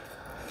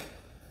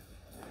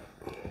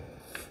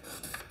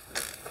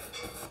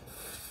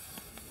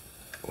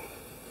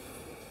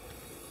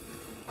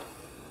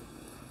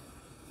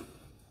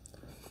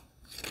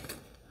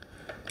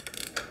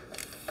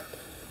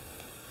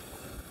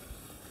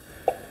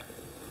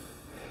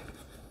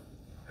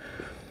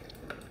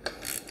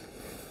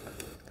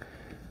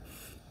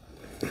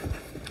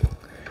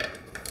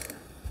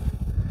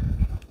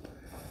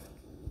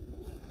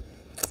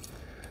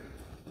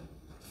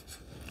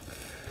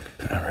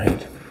 All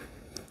right.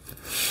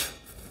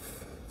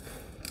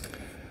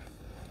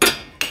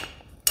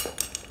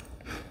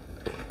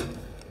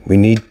 We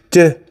need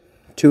 2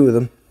 of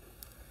them.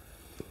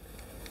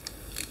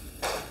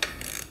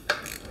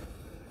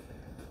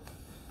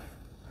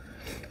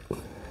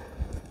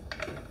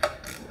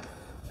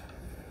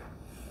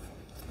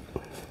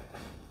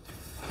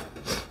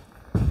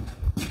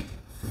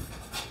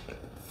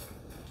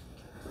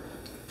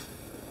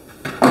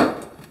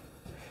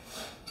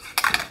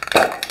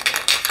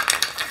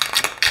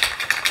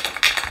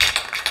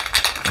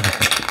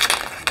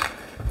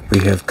 We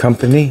have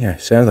company. Yeah,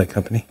 sounds like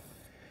company.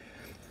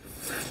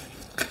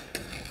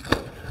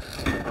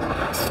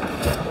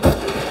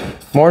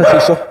 Morning,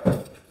 Cecil.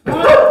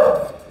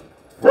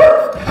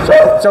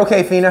 It's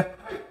okay, Fina.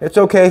 It's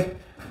okay.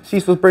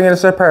 Cecil's bringing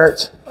us our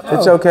parts.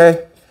 It's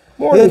okay.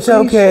 Morning, It's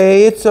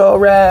okay. It's all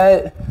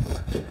right.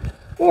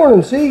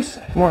 Morning, Cease.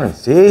 Morning,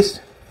 Cease.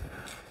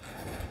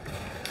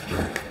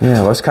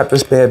 Yeah, let's cut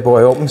this bad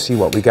boy open, see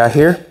what we got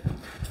here.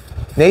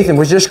 Nathan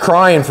was just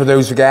crying for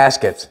those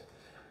gaskets.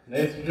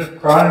 Nathan just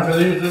crying for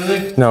these,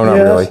 is he? No, not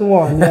Yeah, really. that's the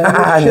one.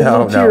 Yeah, she had a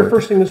little tear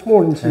first thing this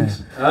morning,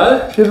 Cease.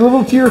 Huh? She had a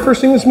little tear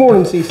first thing this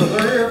morning, Cease. They're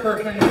here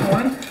first thing this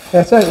morning.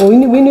 That's right. Well, we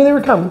knew they were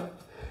coming.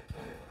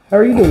 How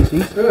are you doing,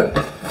 Cease? Good.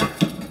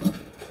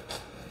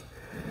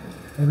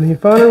 Having any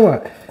fun or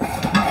what?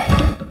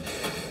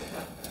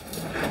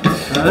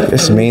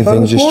 Guess the main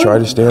thing is just try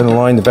to stay on the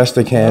line the best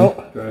I can.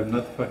 Oh, Driving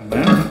up the fucking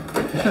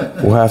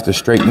mountain. We'll have to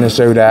straighten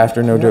this out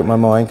after, no doubt in my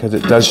mind, because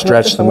it does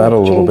stretch the metal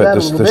a little bit,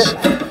 this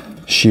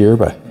shear,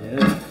 but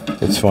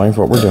it's fine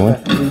for what we're doing.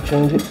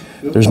 change it.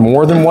 There's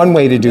more than one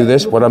way to do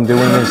this, what I'm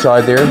doing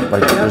inside there.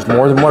 Like, there's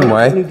more than one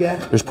way.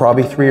 There's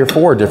probably 3 or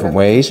 4 different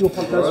ways,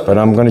 but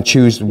I'm going to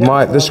choose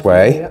this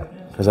way,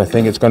 because I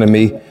think it's going to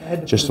be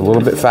just a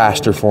little bit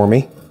faster for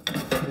me.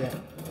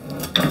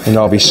 And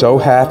I'll be so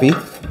happy.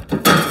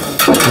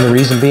 And the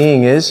reason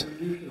being is,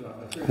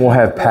 we'll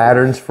have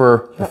patterns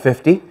for the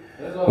 50.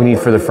 We need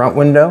for the front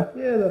window,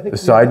 the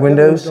side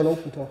windows.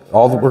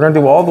 We're going to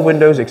do all the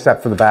windows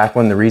except for the back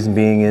one. The reason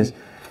being is,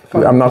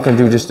 I'm not going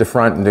to do just the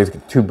front and the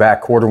 2 back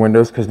quarter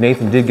windows, because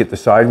Nathan did get the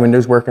side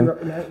windows working,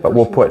 but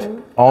we'll put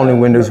all new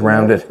windows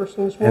around it.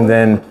 And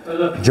then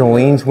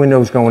Jolene's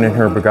windows going in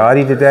her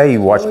Bugatti today.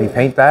 You watched me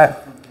paint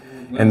that.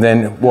 And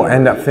then we'll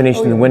end up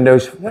finishing the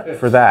windows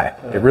for that.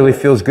 It really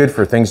feels good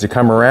for things to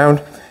come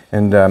around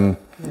and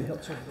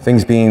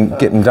things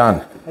getting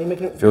done.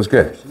 Feels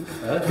good.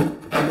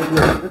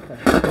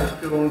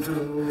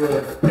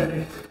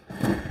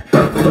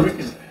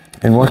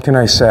 And what can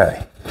I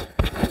say?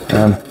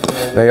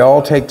 They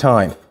all take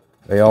time.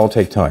 They all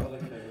take time.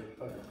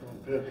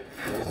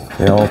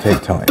 They all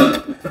take time.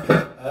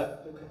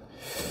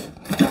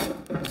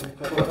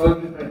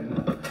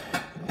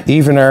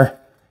 Even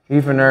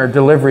our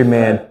delivery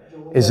man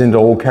is into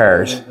old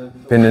cars.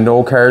 Been into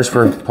old cars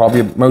for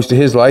probably most of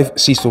his life.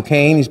 Cecil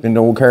Kane, he's been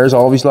into old cars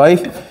all of his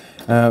life.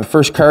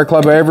 First car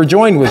club I ever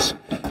joined was,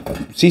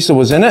 Cecil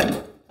was in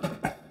it.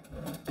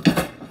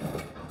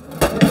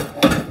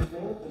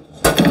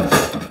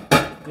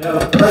 Yeah, I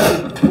was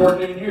president for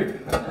 14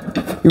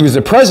 years. He was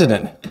the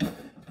president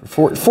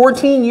for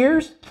 14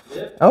 years?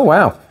 Yeah. Oh,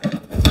 wow.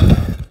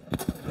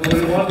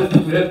 Nobody wanted to,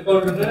 we had to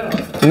close it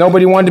down.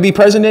 Nobody wanted to be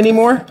president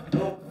anymore?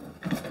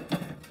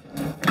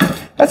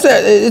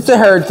 It's a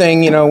hard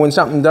thing, you know, when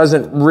something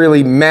doesn't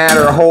really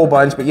matter a whole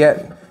bunch, but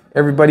yet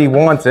everybody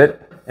wants it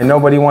and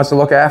nobody wants to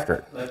look after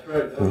it. That's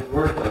right, that was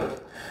worth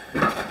it.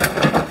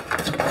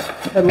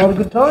 Had a lot of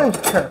good times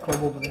at the car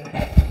club over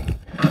there.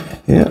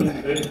 Yeah.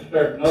 They just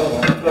started another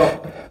one,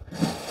 so.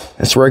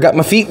 That's where I got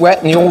my feet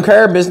wet in the old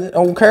car business,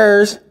 old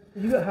cars.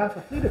 You got half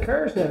a fleet of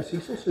cars now,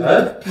 Cecil. So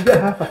Huh? you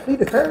got half a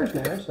fleet of cars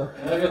now, so.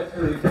 I got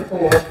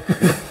 34. I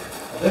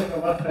think I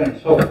must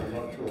have sold, I'm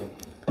not sure.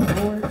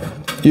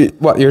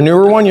 What, your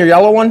newer one, your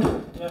yellow one?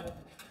 Yeah.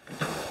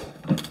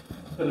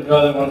 For the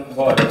guy that wants to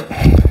buy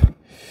it.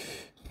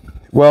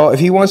 Well, if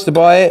he wants to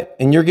buy it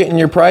and you're getting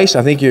your price,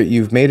 I think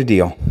you've made a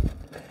deal.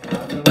 I'm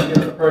gonna get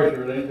the price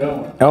or it ain't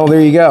going. Oh, there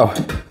you go.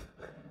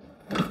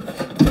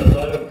 Because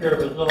I don't care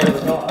if it's sold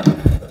or not.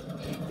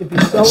 If you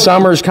sell it,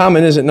 Summer's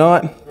coming, is it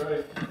not?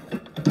 Right.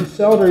 if you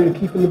sell it, are you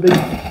keeping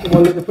the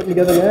one that you're putting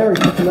together now, or are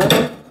you keeping that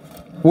one?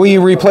 Will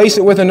you replace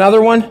it with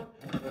another one?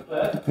 What's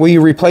that? Will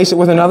you replace it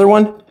with another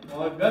one?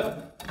 Well, I've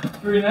got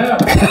 3 now.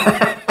 I've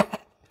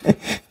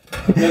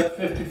got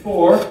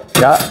 54.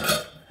 Yeah.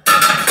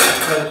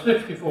 I got a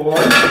 64,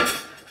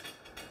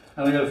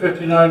 and I got a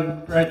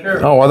 59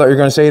 Ranchero. Oh, I thought you were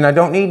going to say, and I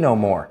don't need no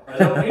more. I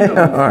don't need them.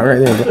 All right,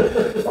 there you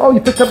go. Oh,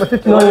 you picked up a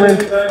 59 Well, Range.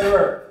 back to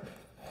work.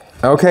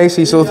 Okay,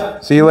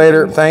 Cecil. See you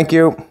later. Thank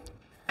you.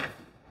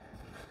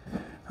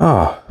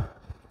 Oh.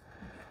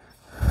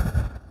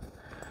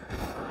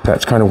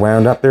 That's kind of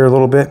wound up there a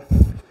little bit.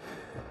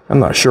 I'm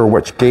not sure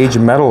which gauge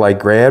of metal I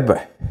grabbed,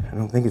 but I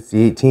don't think it's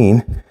the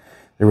 18.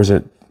 There was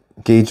a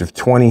gauge of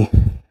 20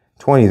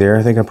 there.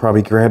 I think I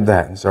probably grabbed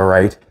that. It's all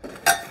right.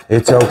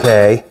 It's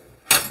okay.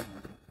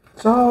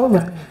 It's all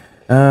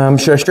right.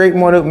 Should I straighten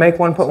one out, make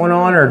one, put one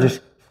on, or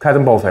just cut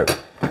them both out?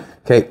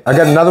 Okay, I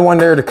got another one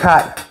there to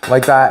cut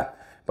like that,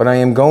 but I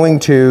am going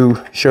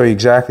to show you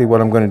exactly what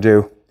I'm going to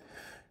do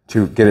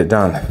to get it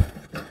done.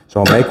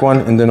 So I'll make one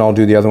and then I'll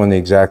do the other one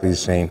exactly the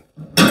same.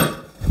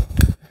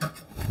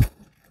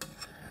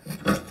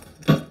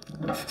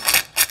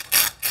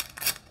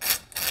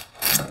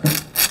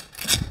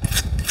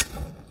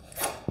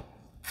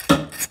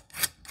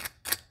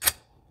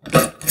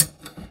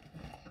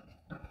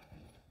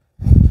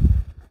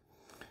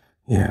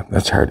 Yeah,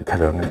 that's hard to cut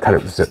out. I'm going to cut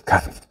it with zip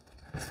cut.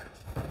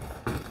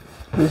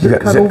 Is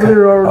it cut over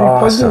there already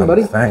plugged in,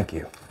 buddy? Thank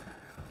you.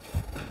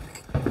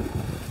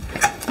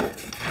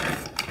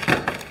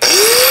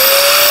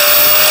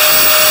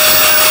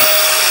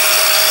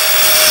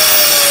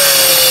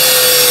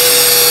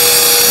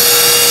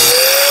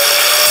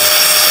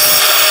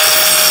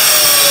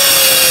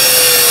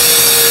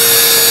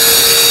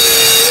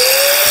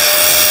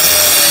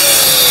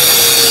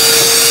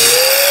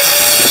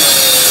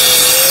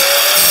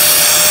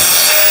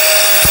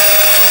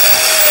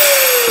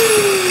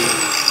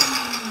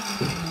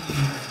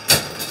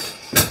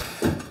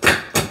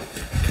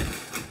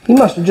 He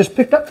must have just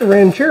picked up the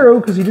Ranchero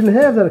because he didn't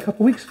have that a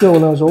couple weeks ago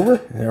when I was over.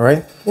 Is that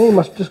right? Yeah, he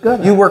must have just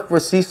got it. You worked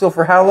with Cecil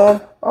for how long?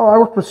 Oh, I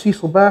worked with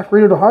Cecil back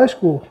right out of high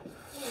school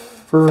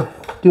for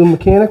doing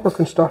mechanic work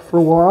and stuff for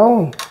a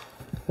while.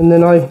 And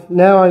then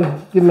now I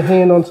give him a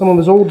hand on some of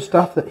his old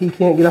stuff that he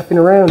can't get up and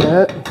around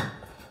at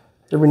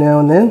every now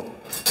and then.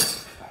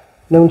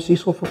 Known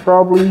Cecil for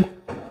probably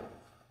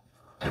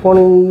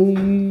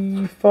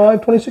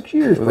 25, 26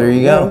 years. Well, there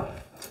you go.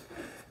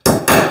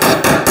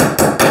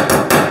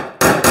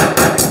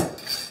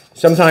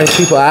 Sometimes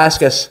people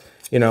ask us,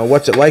 you know,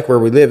 what's it like where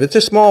we live? It's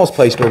the smallest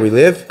place where we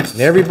live. And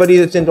everybody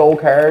that's into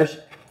old cars,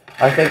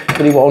 I think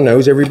pretty well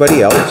knows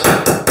everybody else.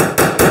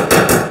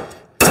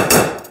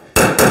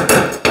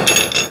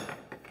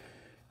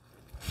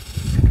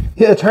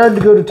 Yeah, it's hard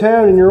to go to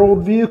town in your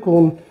old vehicle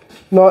and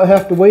not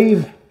have to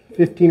wave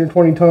 15 or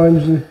 20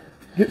 times and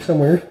get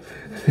somewhere.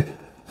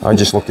 I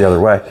just look the other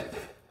way.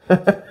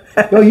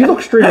 No, you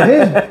look straight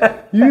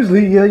ahead.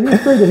 Usually, yeah, you're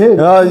straight ahead.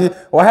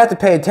 Well, I have to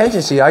pay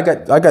attention. See, I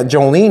got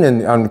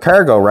Jolene on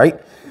cargo, right?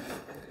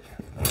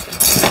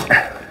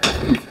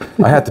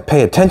 I have to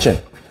pay attention.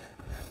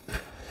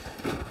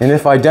 And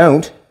if I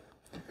don't,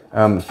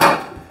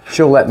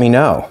 she'll let me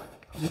know.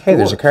 Hey,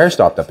 there's a car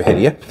stopped up ahead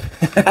of you.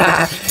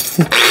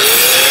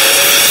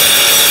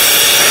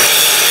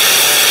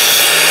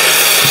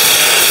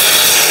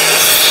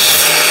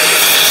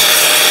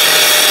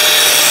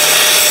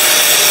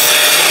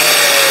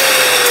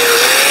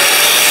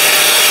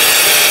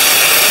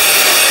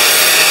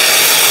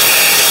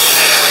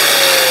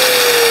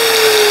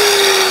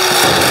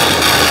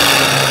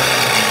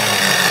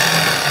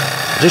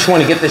 Just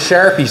want to get the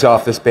Sharpies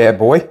off this bad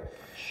boy.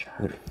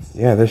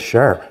 Yeah, this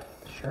sharp.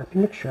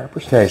 Sharpie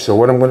McSharpers. Okay, so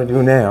what I'm going to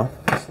do now,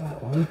 That's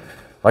that one.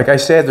 like I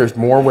said, there's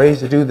more ways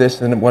to do this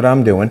than what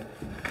I'm doing.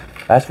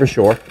 That's for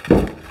sure.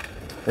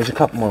 There's a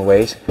couple more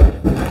ways.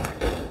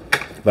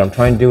 But I'm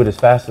trying to do it as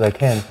fast as I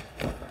can.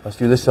 Let's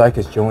do this side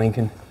because Jolene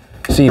can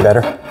see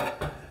better.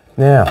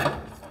 Now,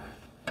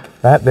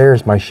 that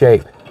there's my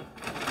shape.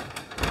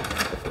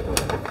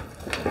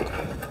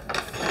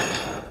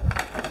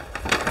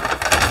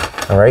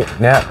 All right,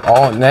 now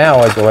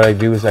what I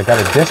do is I got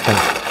a distance.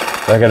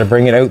 So I got to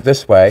bring it out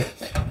this way.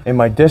 And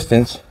my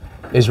distance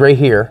is right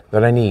here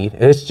that I need.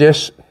 It's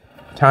just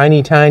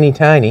tiny, tiny,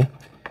 tiny.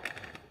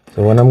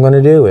 So what I'm going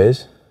to do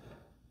is,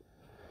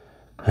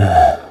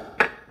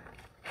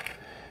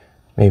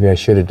 maybe I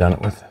should have done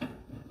it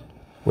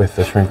with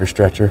the shrinker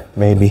stretcher,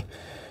 maybe.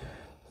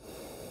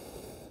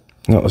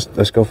 No,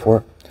 let's go for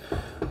it.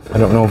 I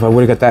don't know if I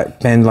would have got that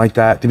bend like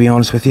that, to be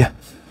honest with you.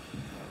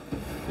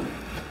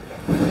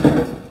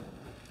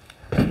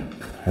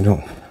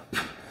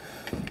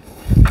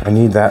 I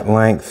need that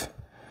length.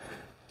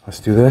 Let's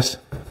do this.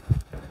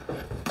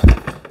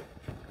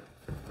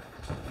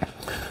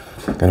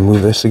 Gotta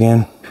move this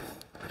again.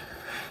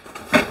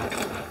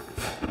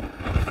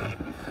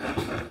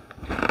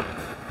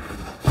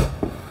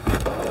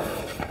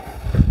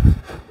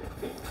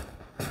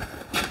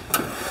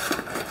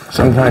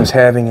 Sometimes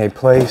having a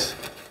place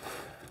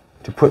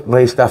to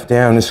lay stuff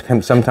down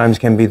sometimes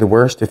can be the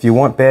worst. If you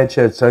want bad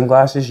shed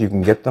sunglasses, you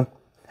can get them.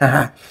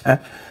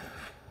 They're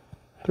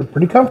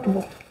pretty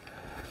comfortable.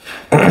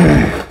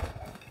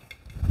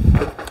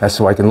 That's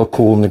so I can look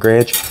cool in the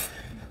garage.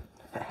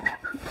 All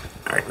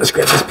right, let's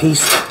grab this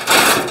piece.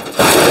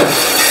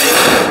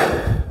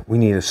 We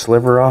need a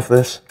sliver off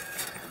this.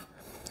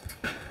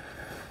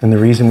 And the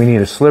reason we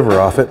need a sliver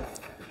off it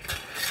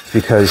is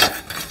because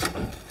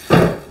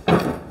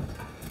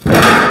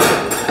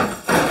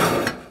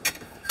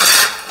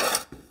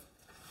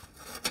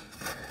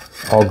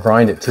I'll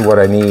grind it to what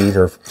I need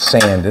or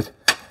sand it.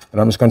 But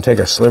I'm just going to take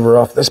a sliver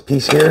off this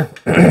piece here.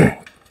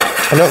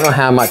 I don't know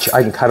how much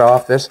I can cut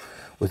off this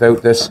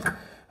without this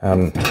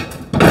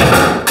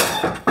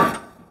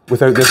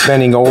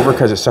bending over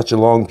because it's such a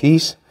long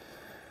piece.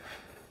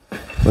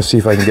 Let's see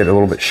if I can get it a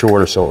little bit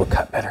shorter so it'll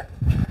cut better.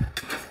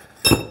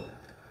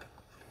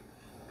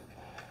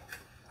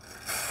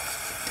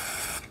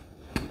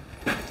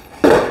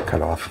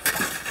 Cut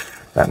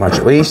off that much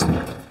at least.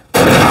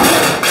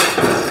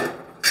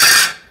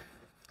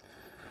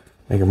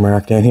 Make a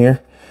mark down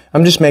here.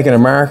 I'm just making a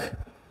mark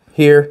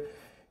here,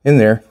 in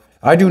there.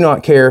 I do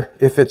not care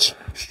if it's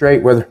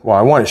straight, well,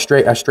 I want it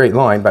a straight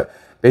line, but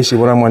basically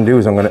what I'm going to do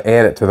is I'm going to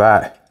add it to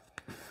that.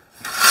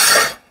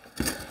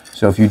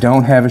 So if you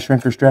don't have a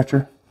shrinker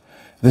stretcher,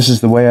 this is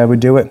the way I would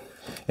do it.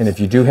 And if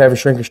you do have a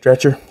shrinker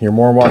stretcher, you're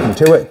more welcome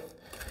to it.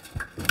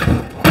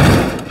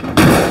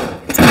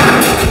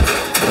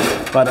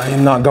 But I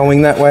am not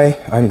going that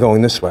way, I'm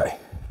going this way.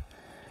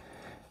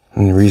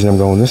 And the reason I'm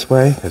going this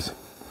way is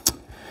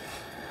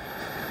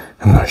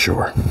I'm not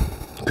sure.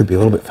 It could be a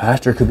little bit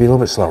faster, it could be a little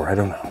bit slower, I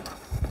don't know.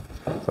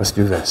 Let's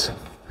do this.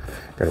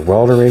 Got a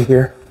welder right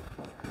here.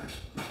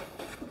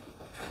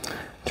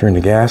 Turn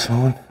the gas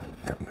on.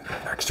 Got an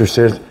extra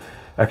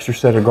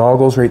set of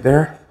goggles right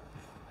there.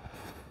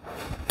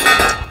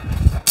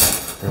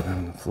 Throw that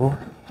on the floor.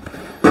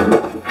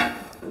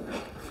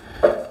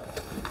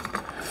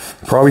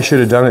 Probably should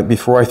have done it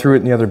before I threw it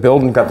in the other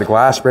building, got the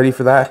glass ready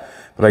for that,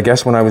 but I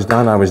guess when I was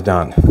done, I was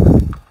done.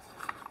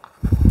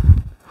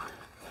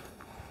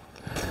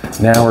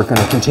 Now we're going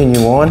to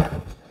continue on.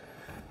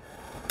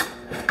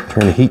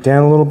 Turn the heat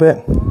down a little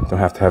bit. Don't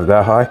have to have it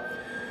that high.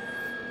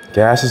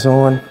 Gas is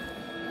on.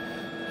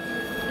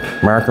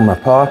 Marker in my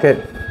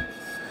pocket.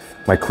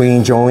 My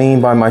Queen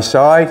Jolene by my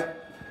side.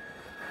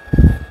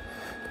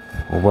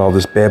 We'll weld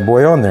this bad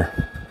boy on there.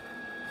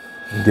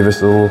 Give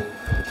us a little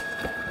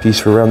piece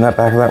for around that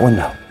back of that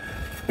window.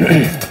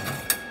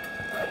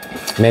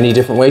 Many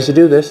different ways to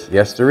do this.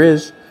 Yes, there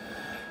is.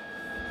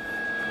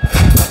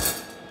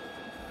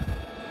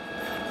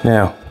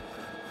 Now,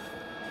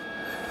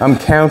 I'm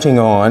counting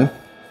on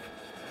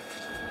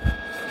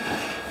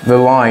the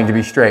line to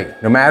be straight.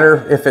 No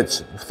matter if it's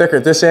thicker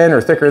at this end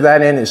or thicker at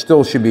that end, it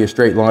still should be a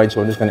straight line.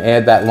 So I'm just going to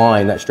add that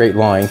line, that straight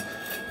line,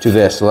 to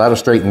this. So that'll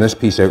straighten this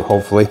piece out,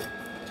 hopefully,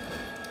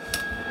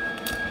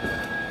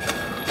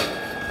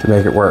 to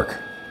make it work.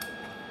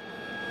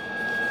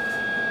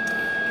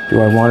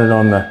 Do I want it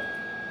on the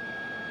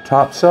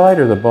top side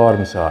or the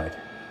bottom side?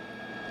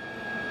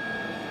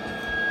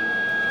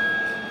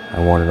 I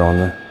want it on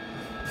the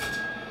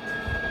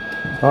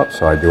top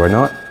side, do I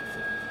not?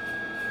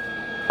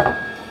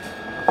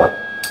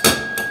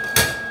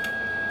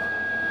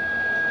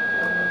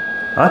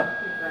 Huh?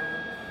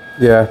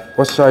 Yeah,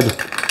 what side? I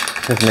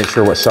have to make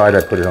sure what side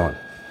I put it on.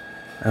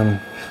 I'm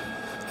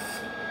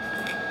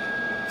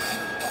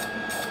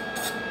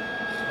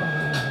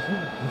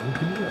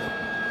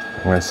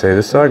going to say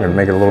this side. I'm going to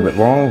make it a little bit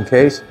long in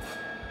case.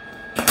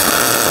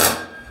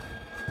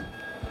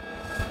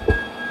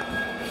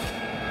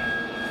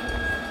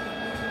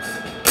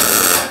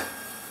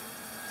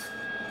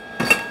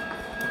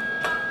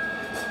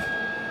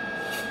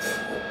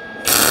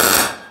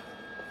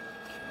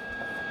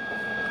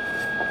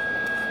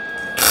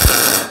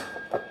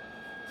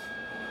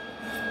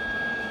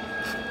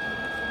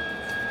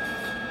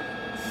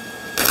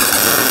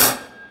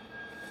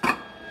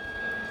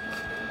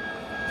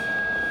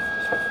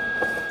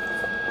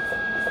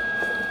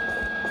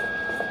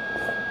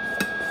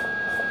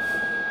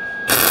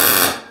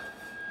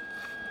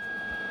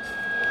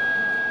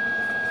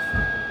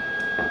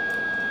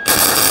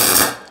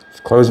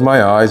 close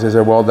my eyes as I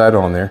weld that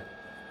on there.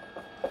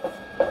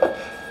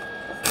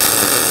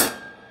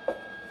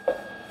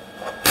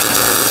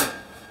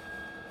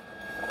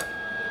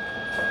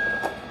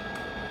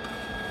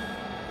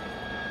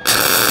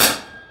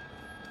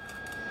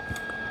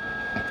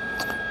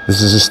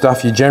 This is the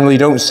stuff you generally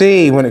don't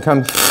see when it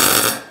comes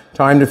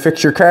time to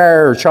fix your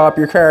car or chop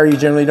your car. You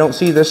generally don't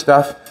see this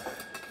stuff.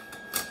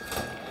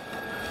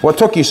 What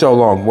took you so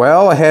long?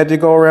 Well, I had to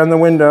go around the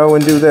window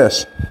and do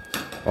this.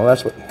 Well,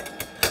 that's what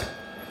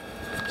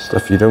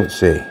stuff you don't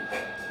see.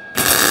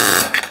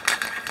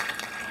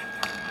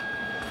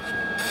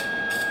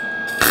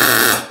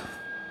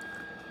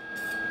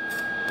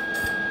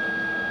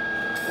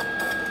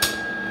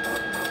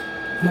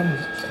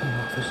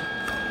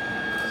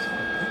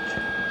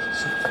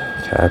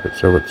 Tap it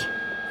so it's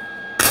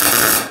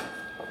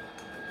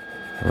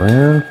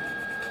around.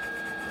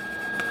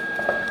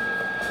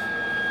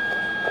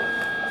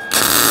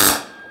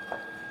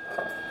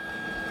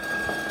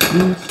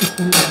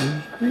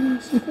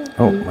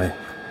 Oh, my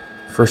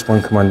first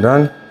one come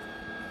undone.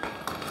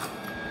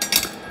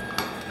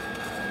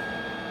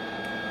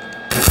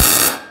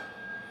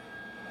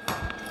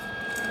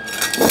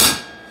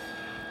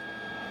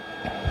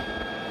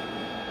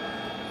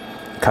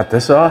 Cut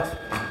this off.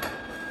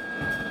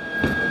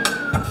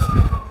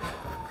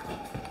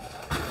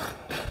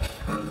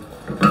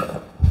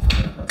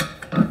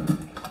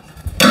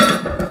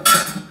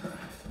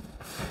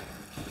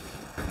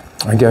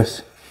 I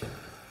guess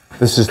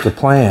this is the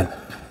plan.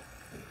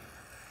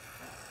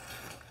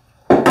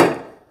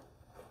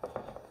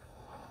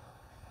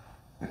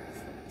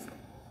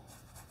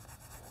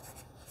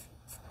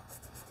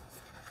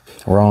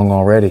 Wrong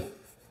already.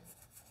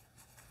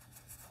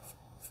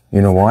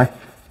 You know why?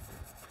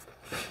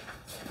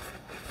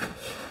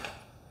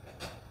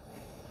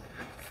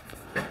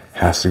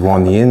 Has to go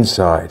on the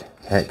inside.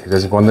 It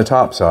doesn't go on the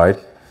top side.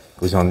 It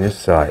goes on this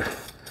side.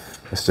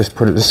 Let's just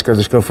put it. Let's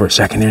go for a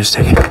second here. Just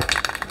take it.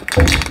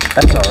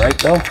 That's all right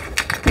though.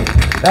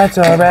 That's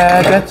all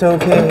right. That's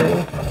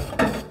okay.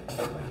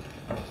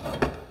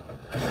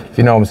 If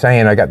you know what I'm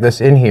saying, I got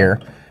this in here.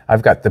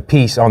 I've got the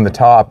piece on the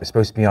top. It's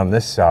supposed to be on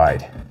this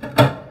side.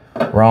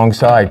 Wrong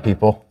side,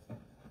 people.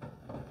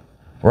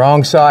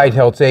 Wrong side,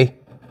 Hiltz.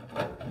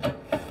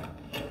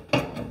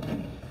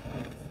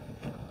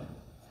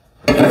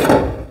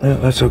 Well,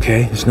 that's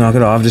okay. Just knock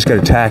it off. Just got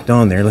it tacked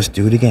on there. Let's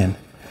do it again.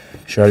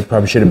 I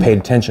probably should have paid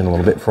attention a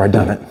little bit before I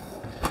done it.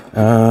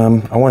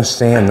 I want to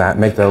sand that,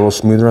 make that a little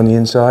smoother on the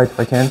inside if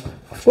I can.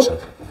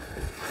 Whoops.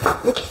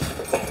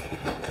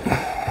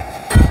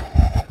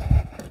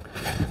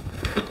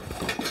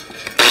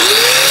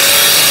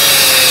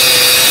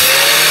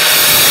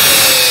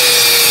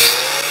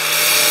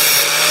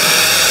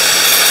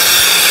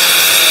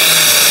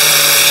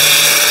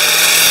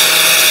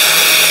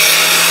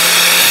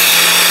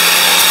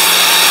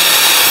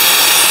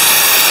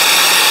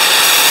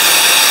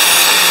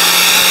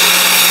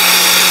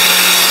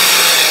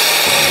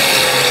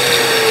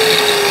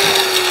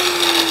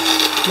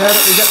 Now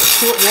that we got the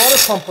short water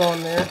pump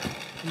on there,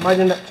 might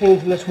end up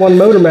changing this one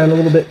motor mount a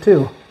little bit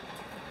too.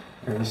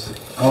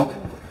 Oh,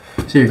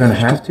 so you're gonna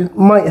have to?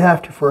 Might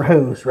have to for a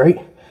hose, right?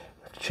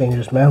 Have to change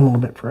this mount a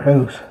little bit for a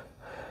hose.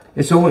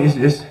 It's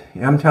always,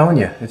 I'm telling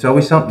you, it's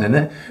always something, isn't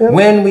it? Yep.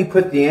 When we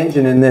put the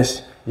engine in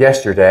this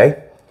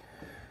yesterday,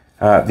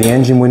 the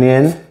engine went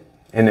in,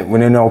 and it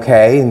went in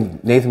okay,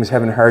 and Nathan was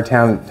having a hard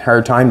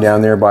time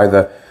down there by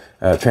the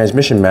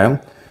transmission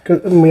mount.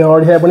 Cause we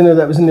already had one in there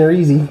that was in there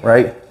easy.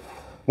 Right?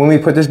 When we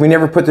put this, we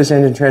never put this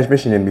engine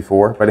transmission in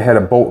before, but it had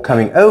a bolt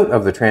coming out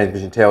of the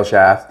transmission tail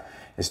shaft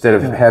instead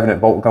of having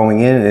it bolt going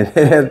in, and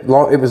it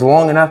was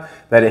long enough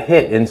that it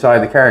hit inside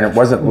the car and it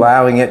wasn't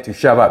allowing it to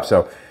shove up.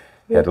 So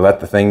you had to let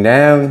the thing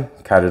down,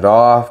 cut it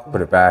off,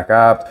 put it back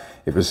up.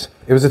 It was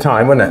a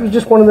time, wasn't It it? was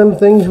just one of them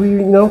things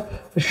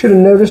I should have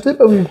noticed it,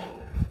 but we...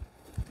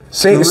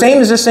 Same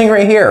as this thing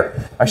right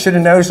here. I should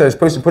have noticed I was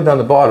supposed to put it on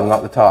the bottom,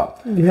 not the top.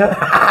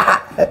 Yeah.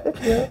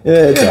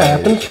 It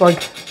happens.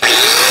 Like,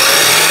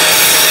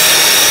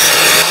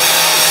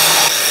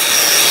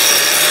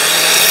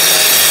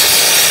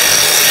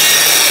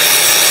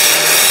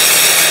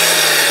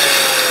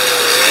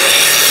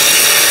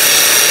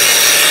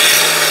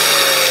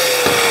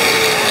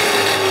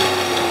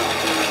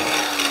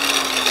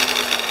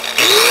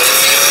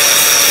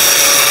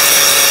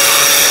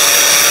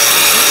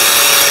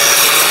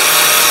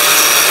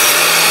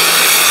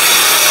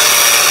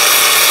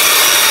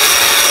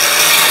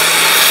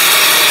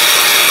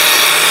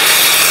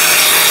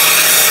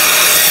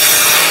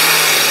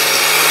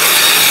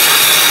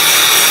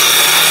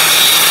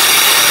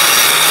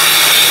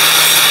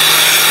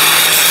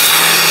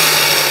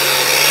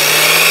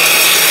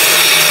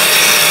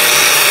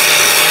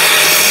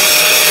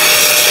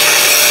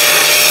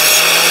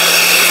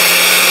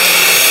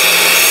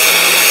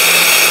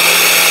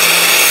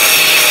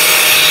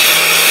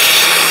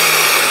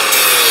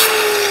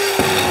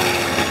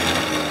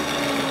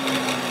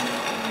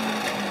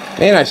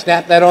 Man, I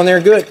snapped that on there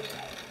good.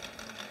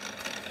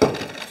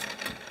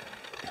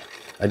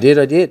 I did.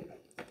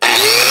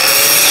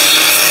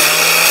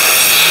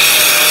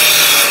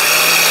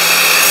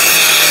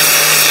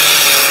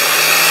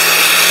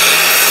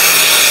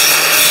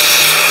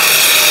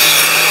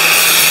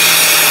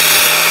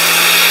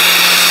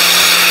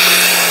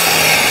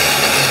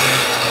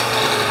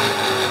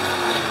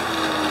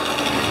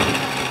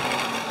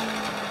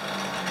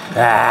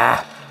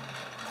 Ah.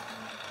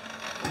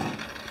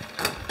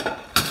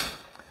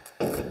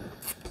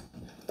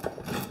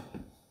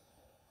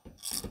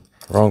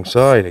 Wrong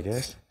side, I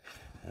guess.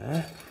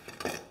 Huh?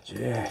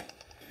 Yeah.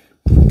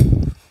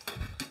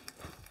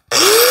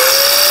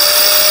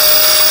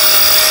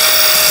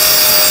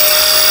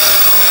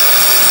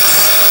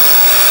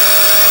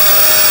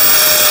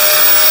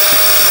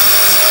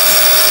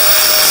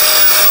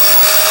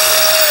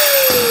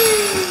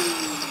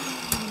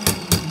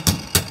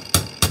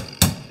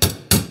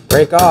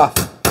 Break off.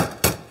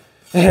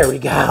 There we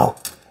go.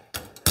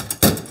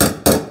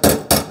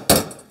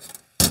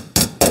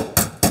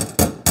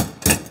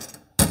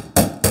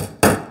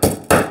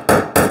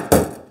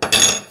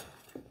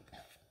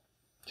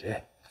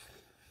 Yeah.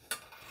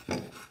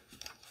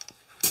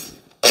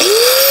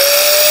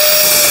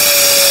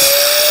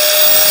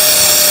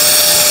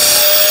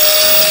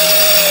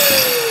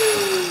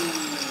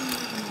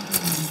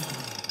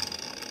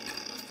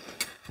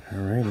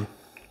 Alrighty.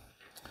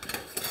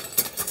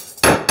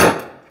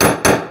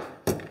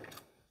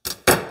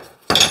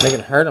 Making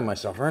it hard on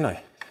myself, aren't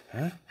I?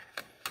 Huh?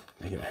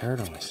 Making it hard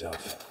on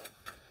myself.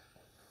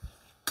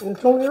 And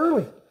it's only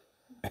early.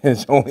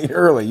 It's only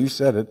early, you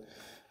said it.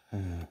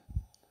 I'm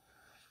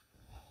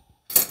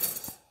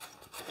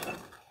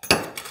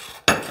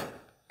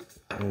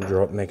gonna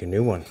draw up and make a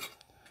new one.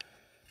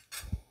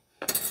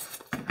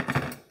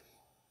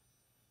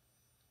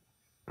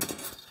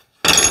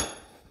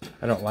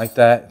 I don't like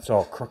that. It's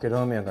all crooked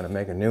on me. I'm gonna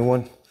make a new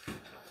one.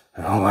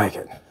 I don't like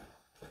it.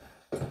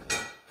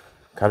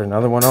 Cut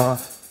another one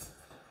off.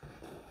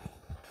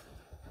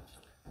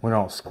 Went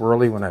all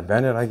squirrely when I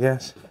bent it, I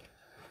guess.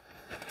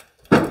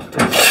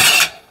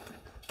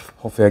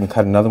 Hopefully I can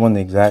cut another one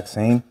the exact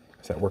same,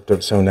 because that worked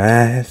out so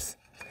nice.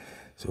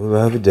 So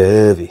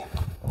lovey-dovey.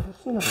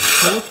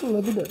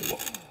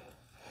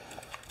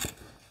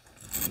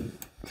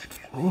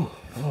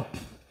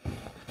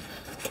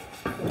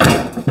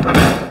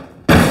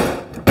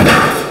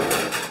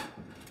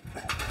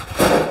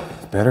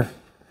 Better?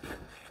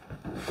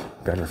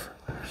 Better.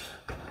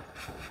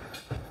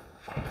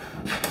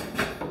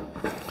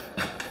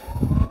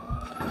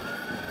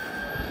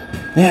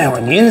 Yeah, we're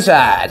on the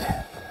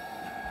inside.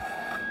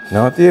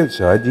 Not the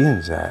outside, the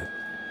inside.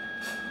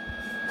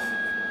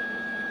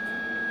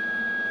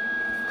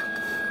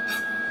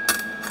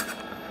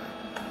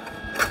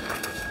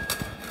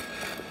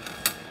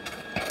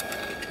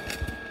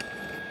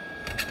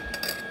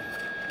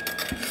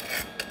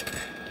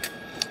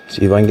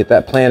 See if I can get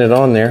that planted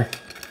on there.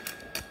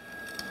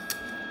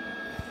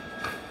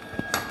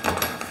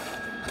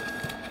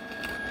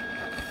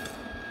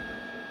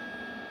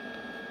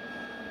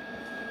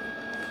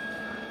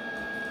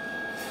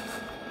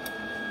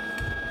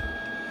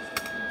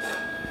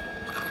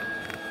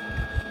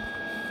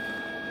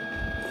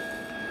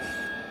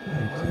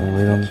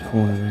 Right on the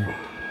corner there.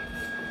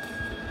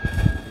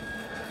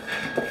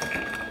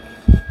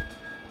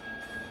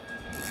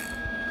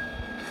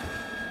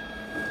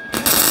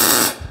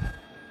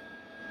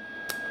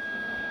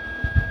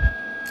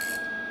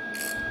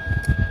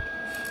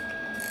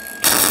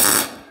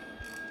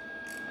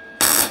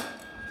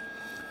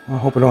 I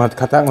hope I don't have to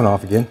cut that one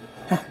off again.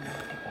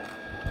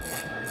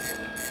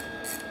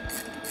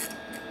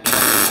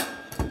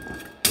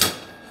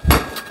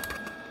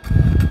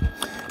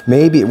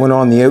 Maybe it went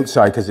on the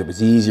outside because it was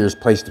the easiest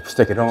place to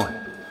stick it on.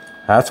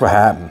 That's what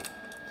happened.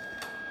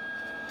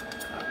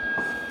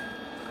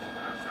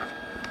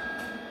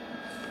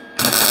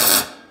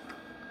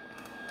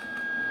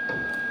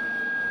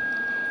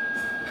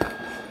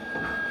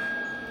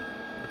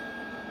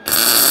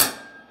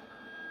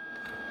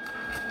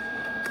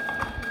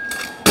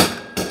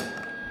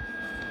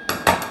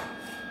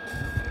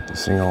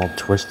 This thing all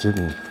twisted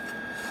and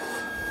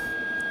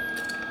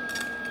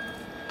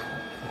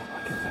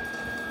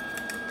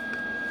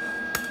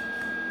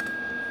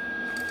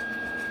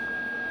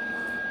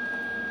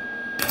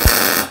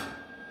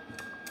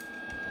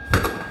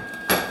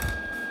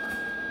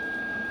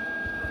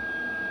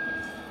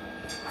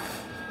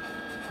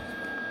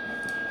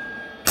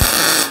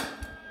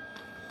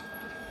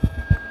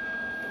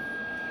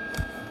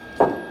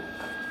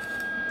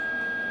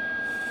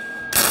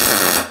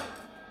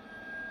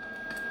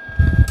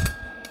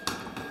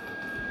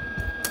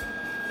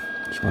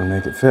just want to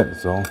make it fit,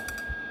 that's all.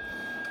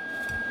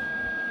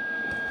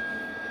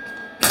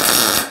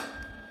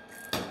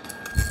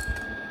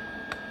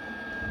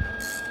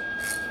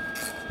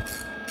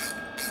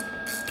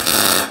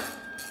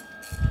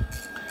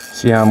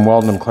 See how I'm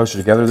welding them closer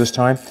together this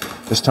time?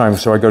 This time,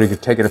 so I go to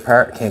take it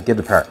apart, I can't get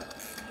it apart.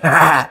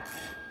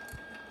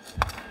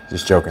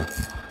 Just joking.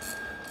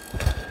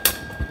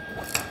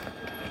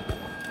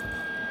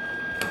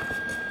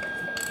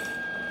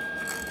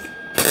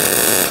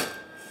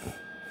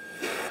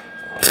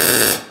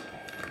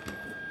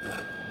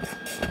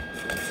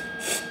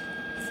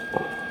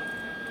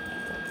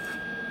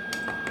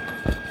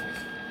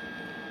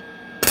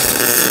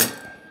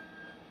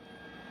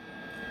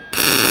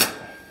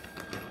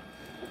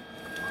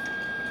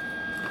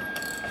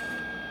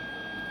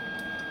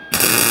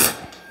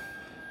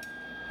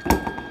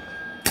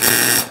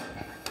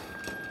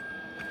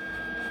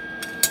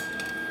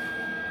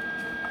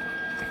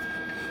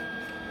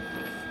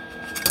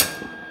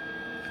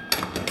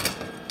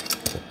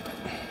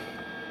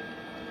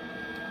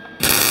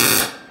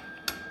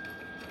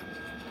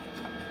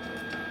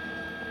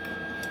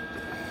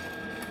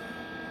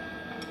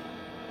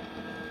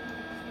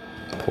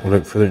 Pull it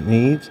out further than it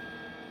needs.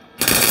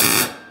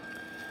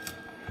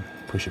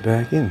 Push it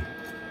back in.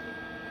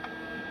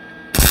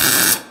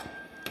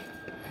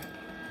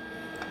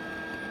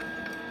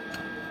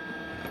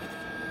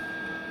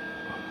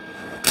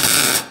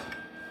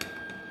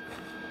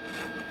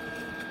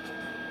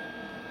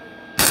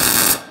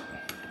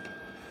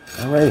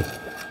 Alrighty,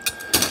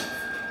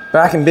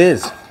 back in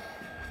biz.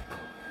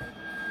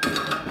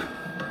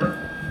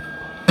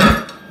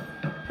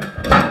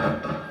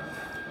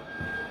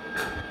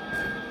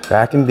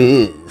 Back in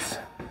biz.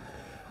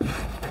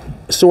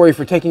 Sorry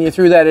for taking you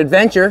through that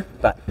adventure,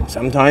 but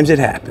sometimes it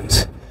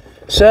happens.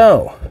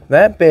 So,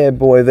 that bad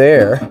boy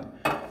there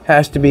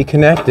has to be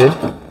connected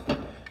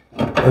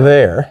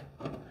there.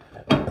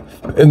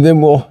 And then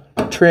we'll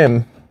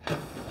trim.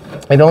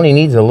 It only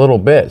needs a little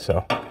bit,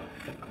 so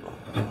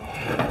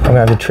I'm gonna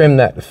have to trim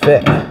that to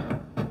fit.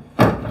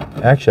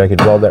 Actually, I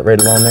could weld that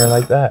right along there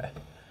like that.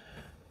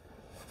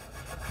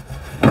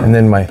 And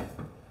then my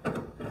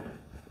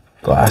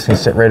glass can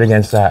sit right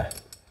against that.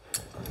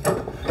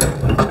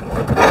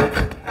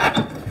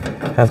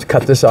 Have to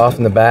cut this off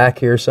in the back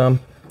here some.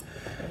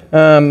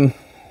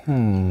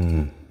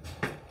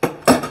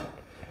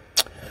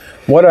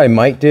 What I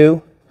might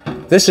do,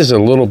 this is a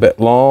little bit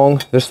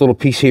long. This little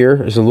piece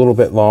here is a little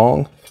bit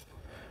long.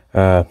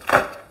 I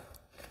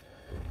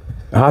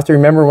have to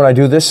remember when I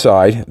do this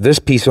side, this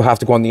piece will have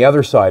to go on the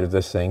other side of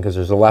this thing because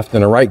there's a left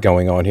and a right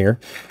going on here.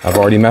 I've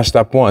already messed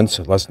up once,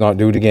 let's not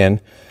do it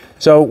again.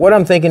 So what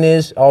I'm thinking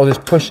is I'll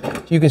just push,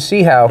 you can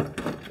see how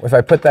if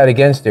I put that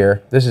against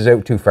there, this is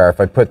out too far.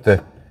 If I put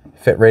the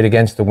fit right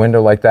against the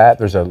window like that,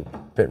 there's a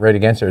fit right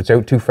against it, it's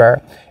out too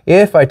far.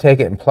 If I take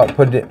it and put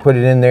it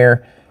in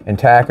there and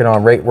tack it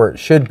on right where it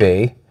should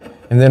be,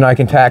 and then I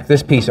can tack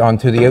this piece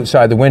onto the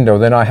outside of the window,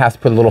 then I have to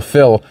put a little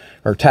fill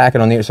or tack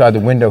it on the outside of the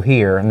window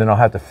here, and then I'll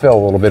have to fill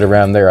a little bit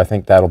around there. I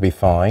think that'll be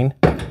fine.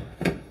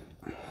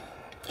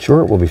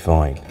 Sure, it will be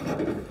fine.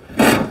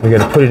 We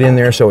got to put it in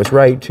there so it's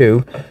right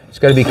too. It's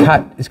got to be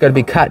cut. It's got to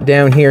be cut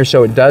down here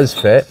so it does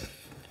fit.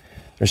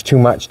 There's too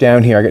much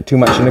down here. I got too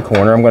much in the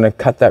corner. I'm going to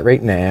cut that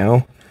right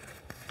now.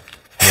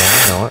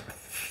 Why not?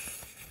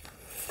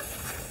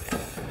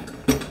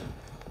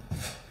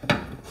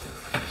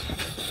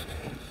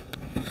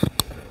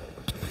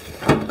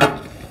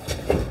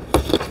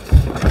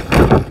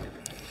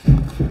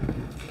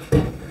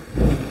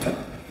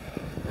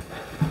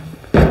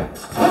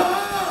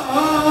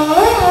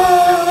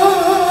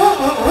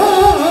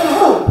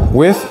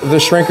 With the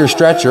shrinker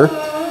stretcher,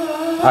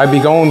 I'd be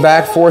going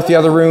back forth the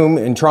other room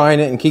and trying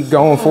it and keep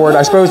going for it.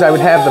 I suppose I would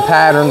have the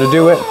pattern to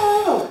do it.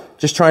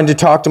 Just trying to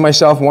talk to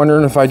myself,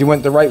 wondering if I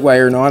went the right way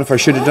or not, if I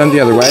should have done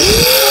the other way.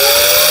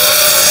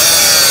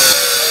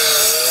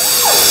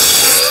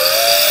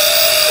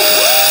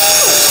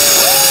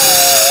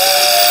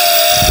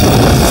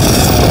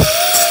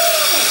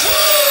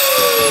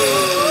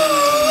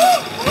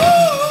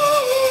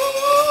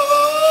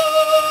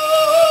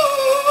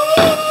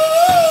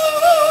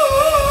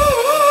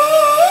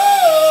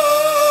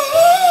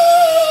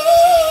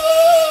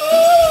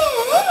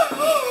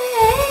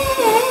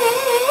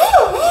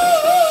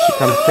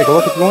 Come take a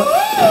look if you want. So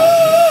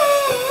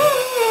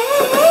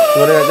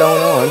what I got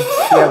going on?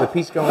 See how the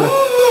piece going?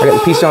 I got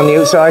the piece on the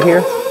outside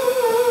here.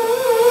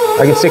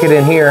 I can stick it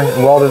in here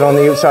and weld it on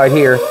the outside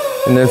here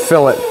and then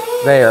fill it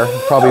there.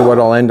 Probably what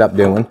I'll end up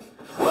doing.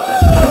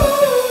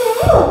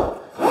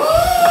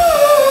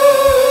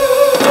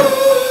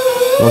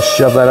 We'll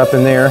shove that up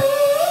in there.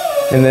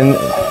 And then,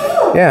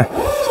 yeah,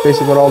 that's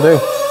basically what I'll do.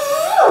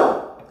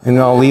 And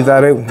then I'll leave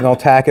that out and I'll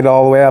tack it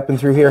all the way up and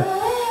through here.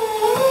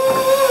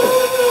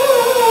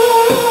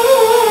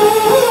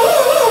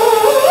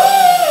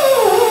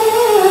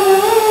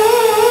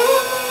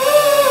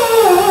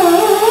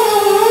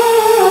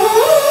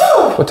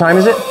 What time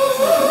is it?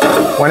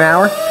 1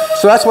 hour?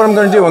 So that's what I'm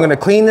going to do. I'm going to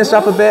clean this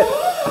up a bit.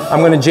 I'm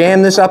going to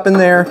jam this up in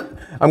there.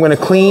 I'm going to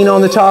clean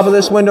on the top of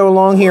this window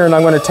along here, and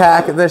I'm going to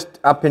tack this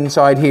up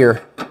inside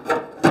here.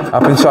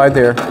 Up inside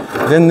there.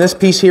 Then this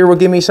piece here will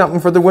give me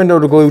something for the window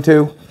to glue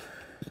to.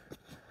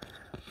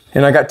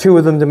 And I got 2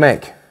 of them to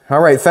make. All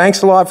right,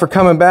 thanks a lot for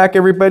coming back,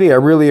 everybody. I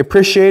really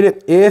appreciate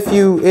it. If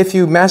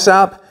you mess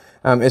up,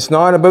 it's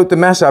not about the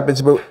mess up.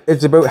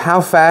 It's about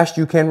how fast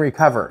you can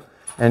recover.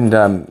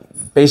 And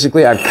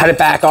basically, I cut it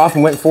back off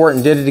and went for it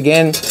and did it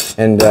again.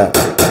 And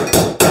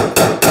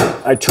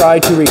I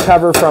tried to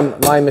recover from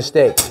my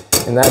mistake.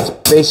 And that's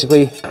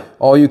basically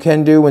all you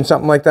can do when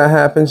something like that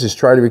happens, is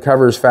try to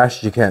recover as fast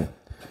as you can.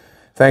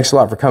 Thanks a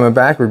lot for coming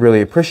back. We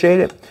really appreciate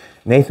it.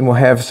 Nathan will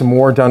have some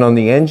more done on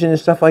the engine and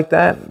stuff like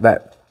that.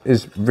 That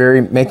is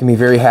making me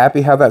very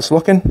happy how that's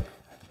looking.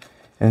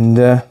 And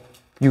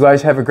you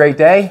guys have a great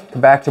day.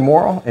 Come back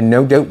tomorrow, and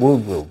no doubt we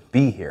will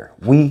be here.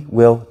 We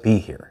will be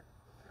here.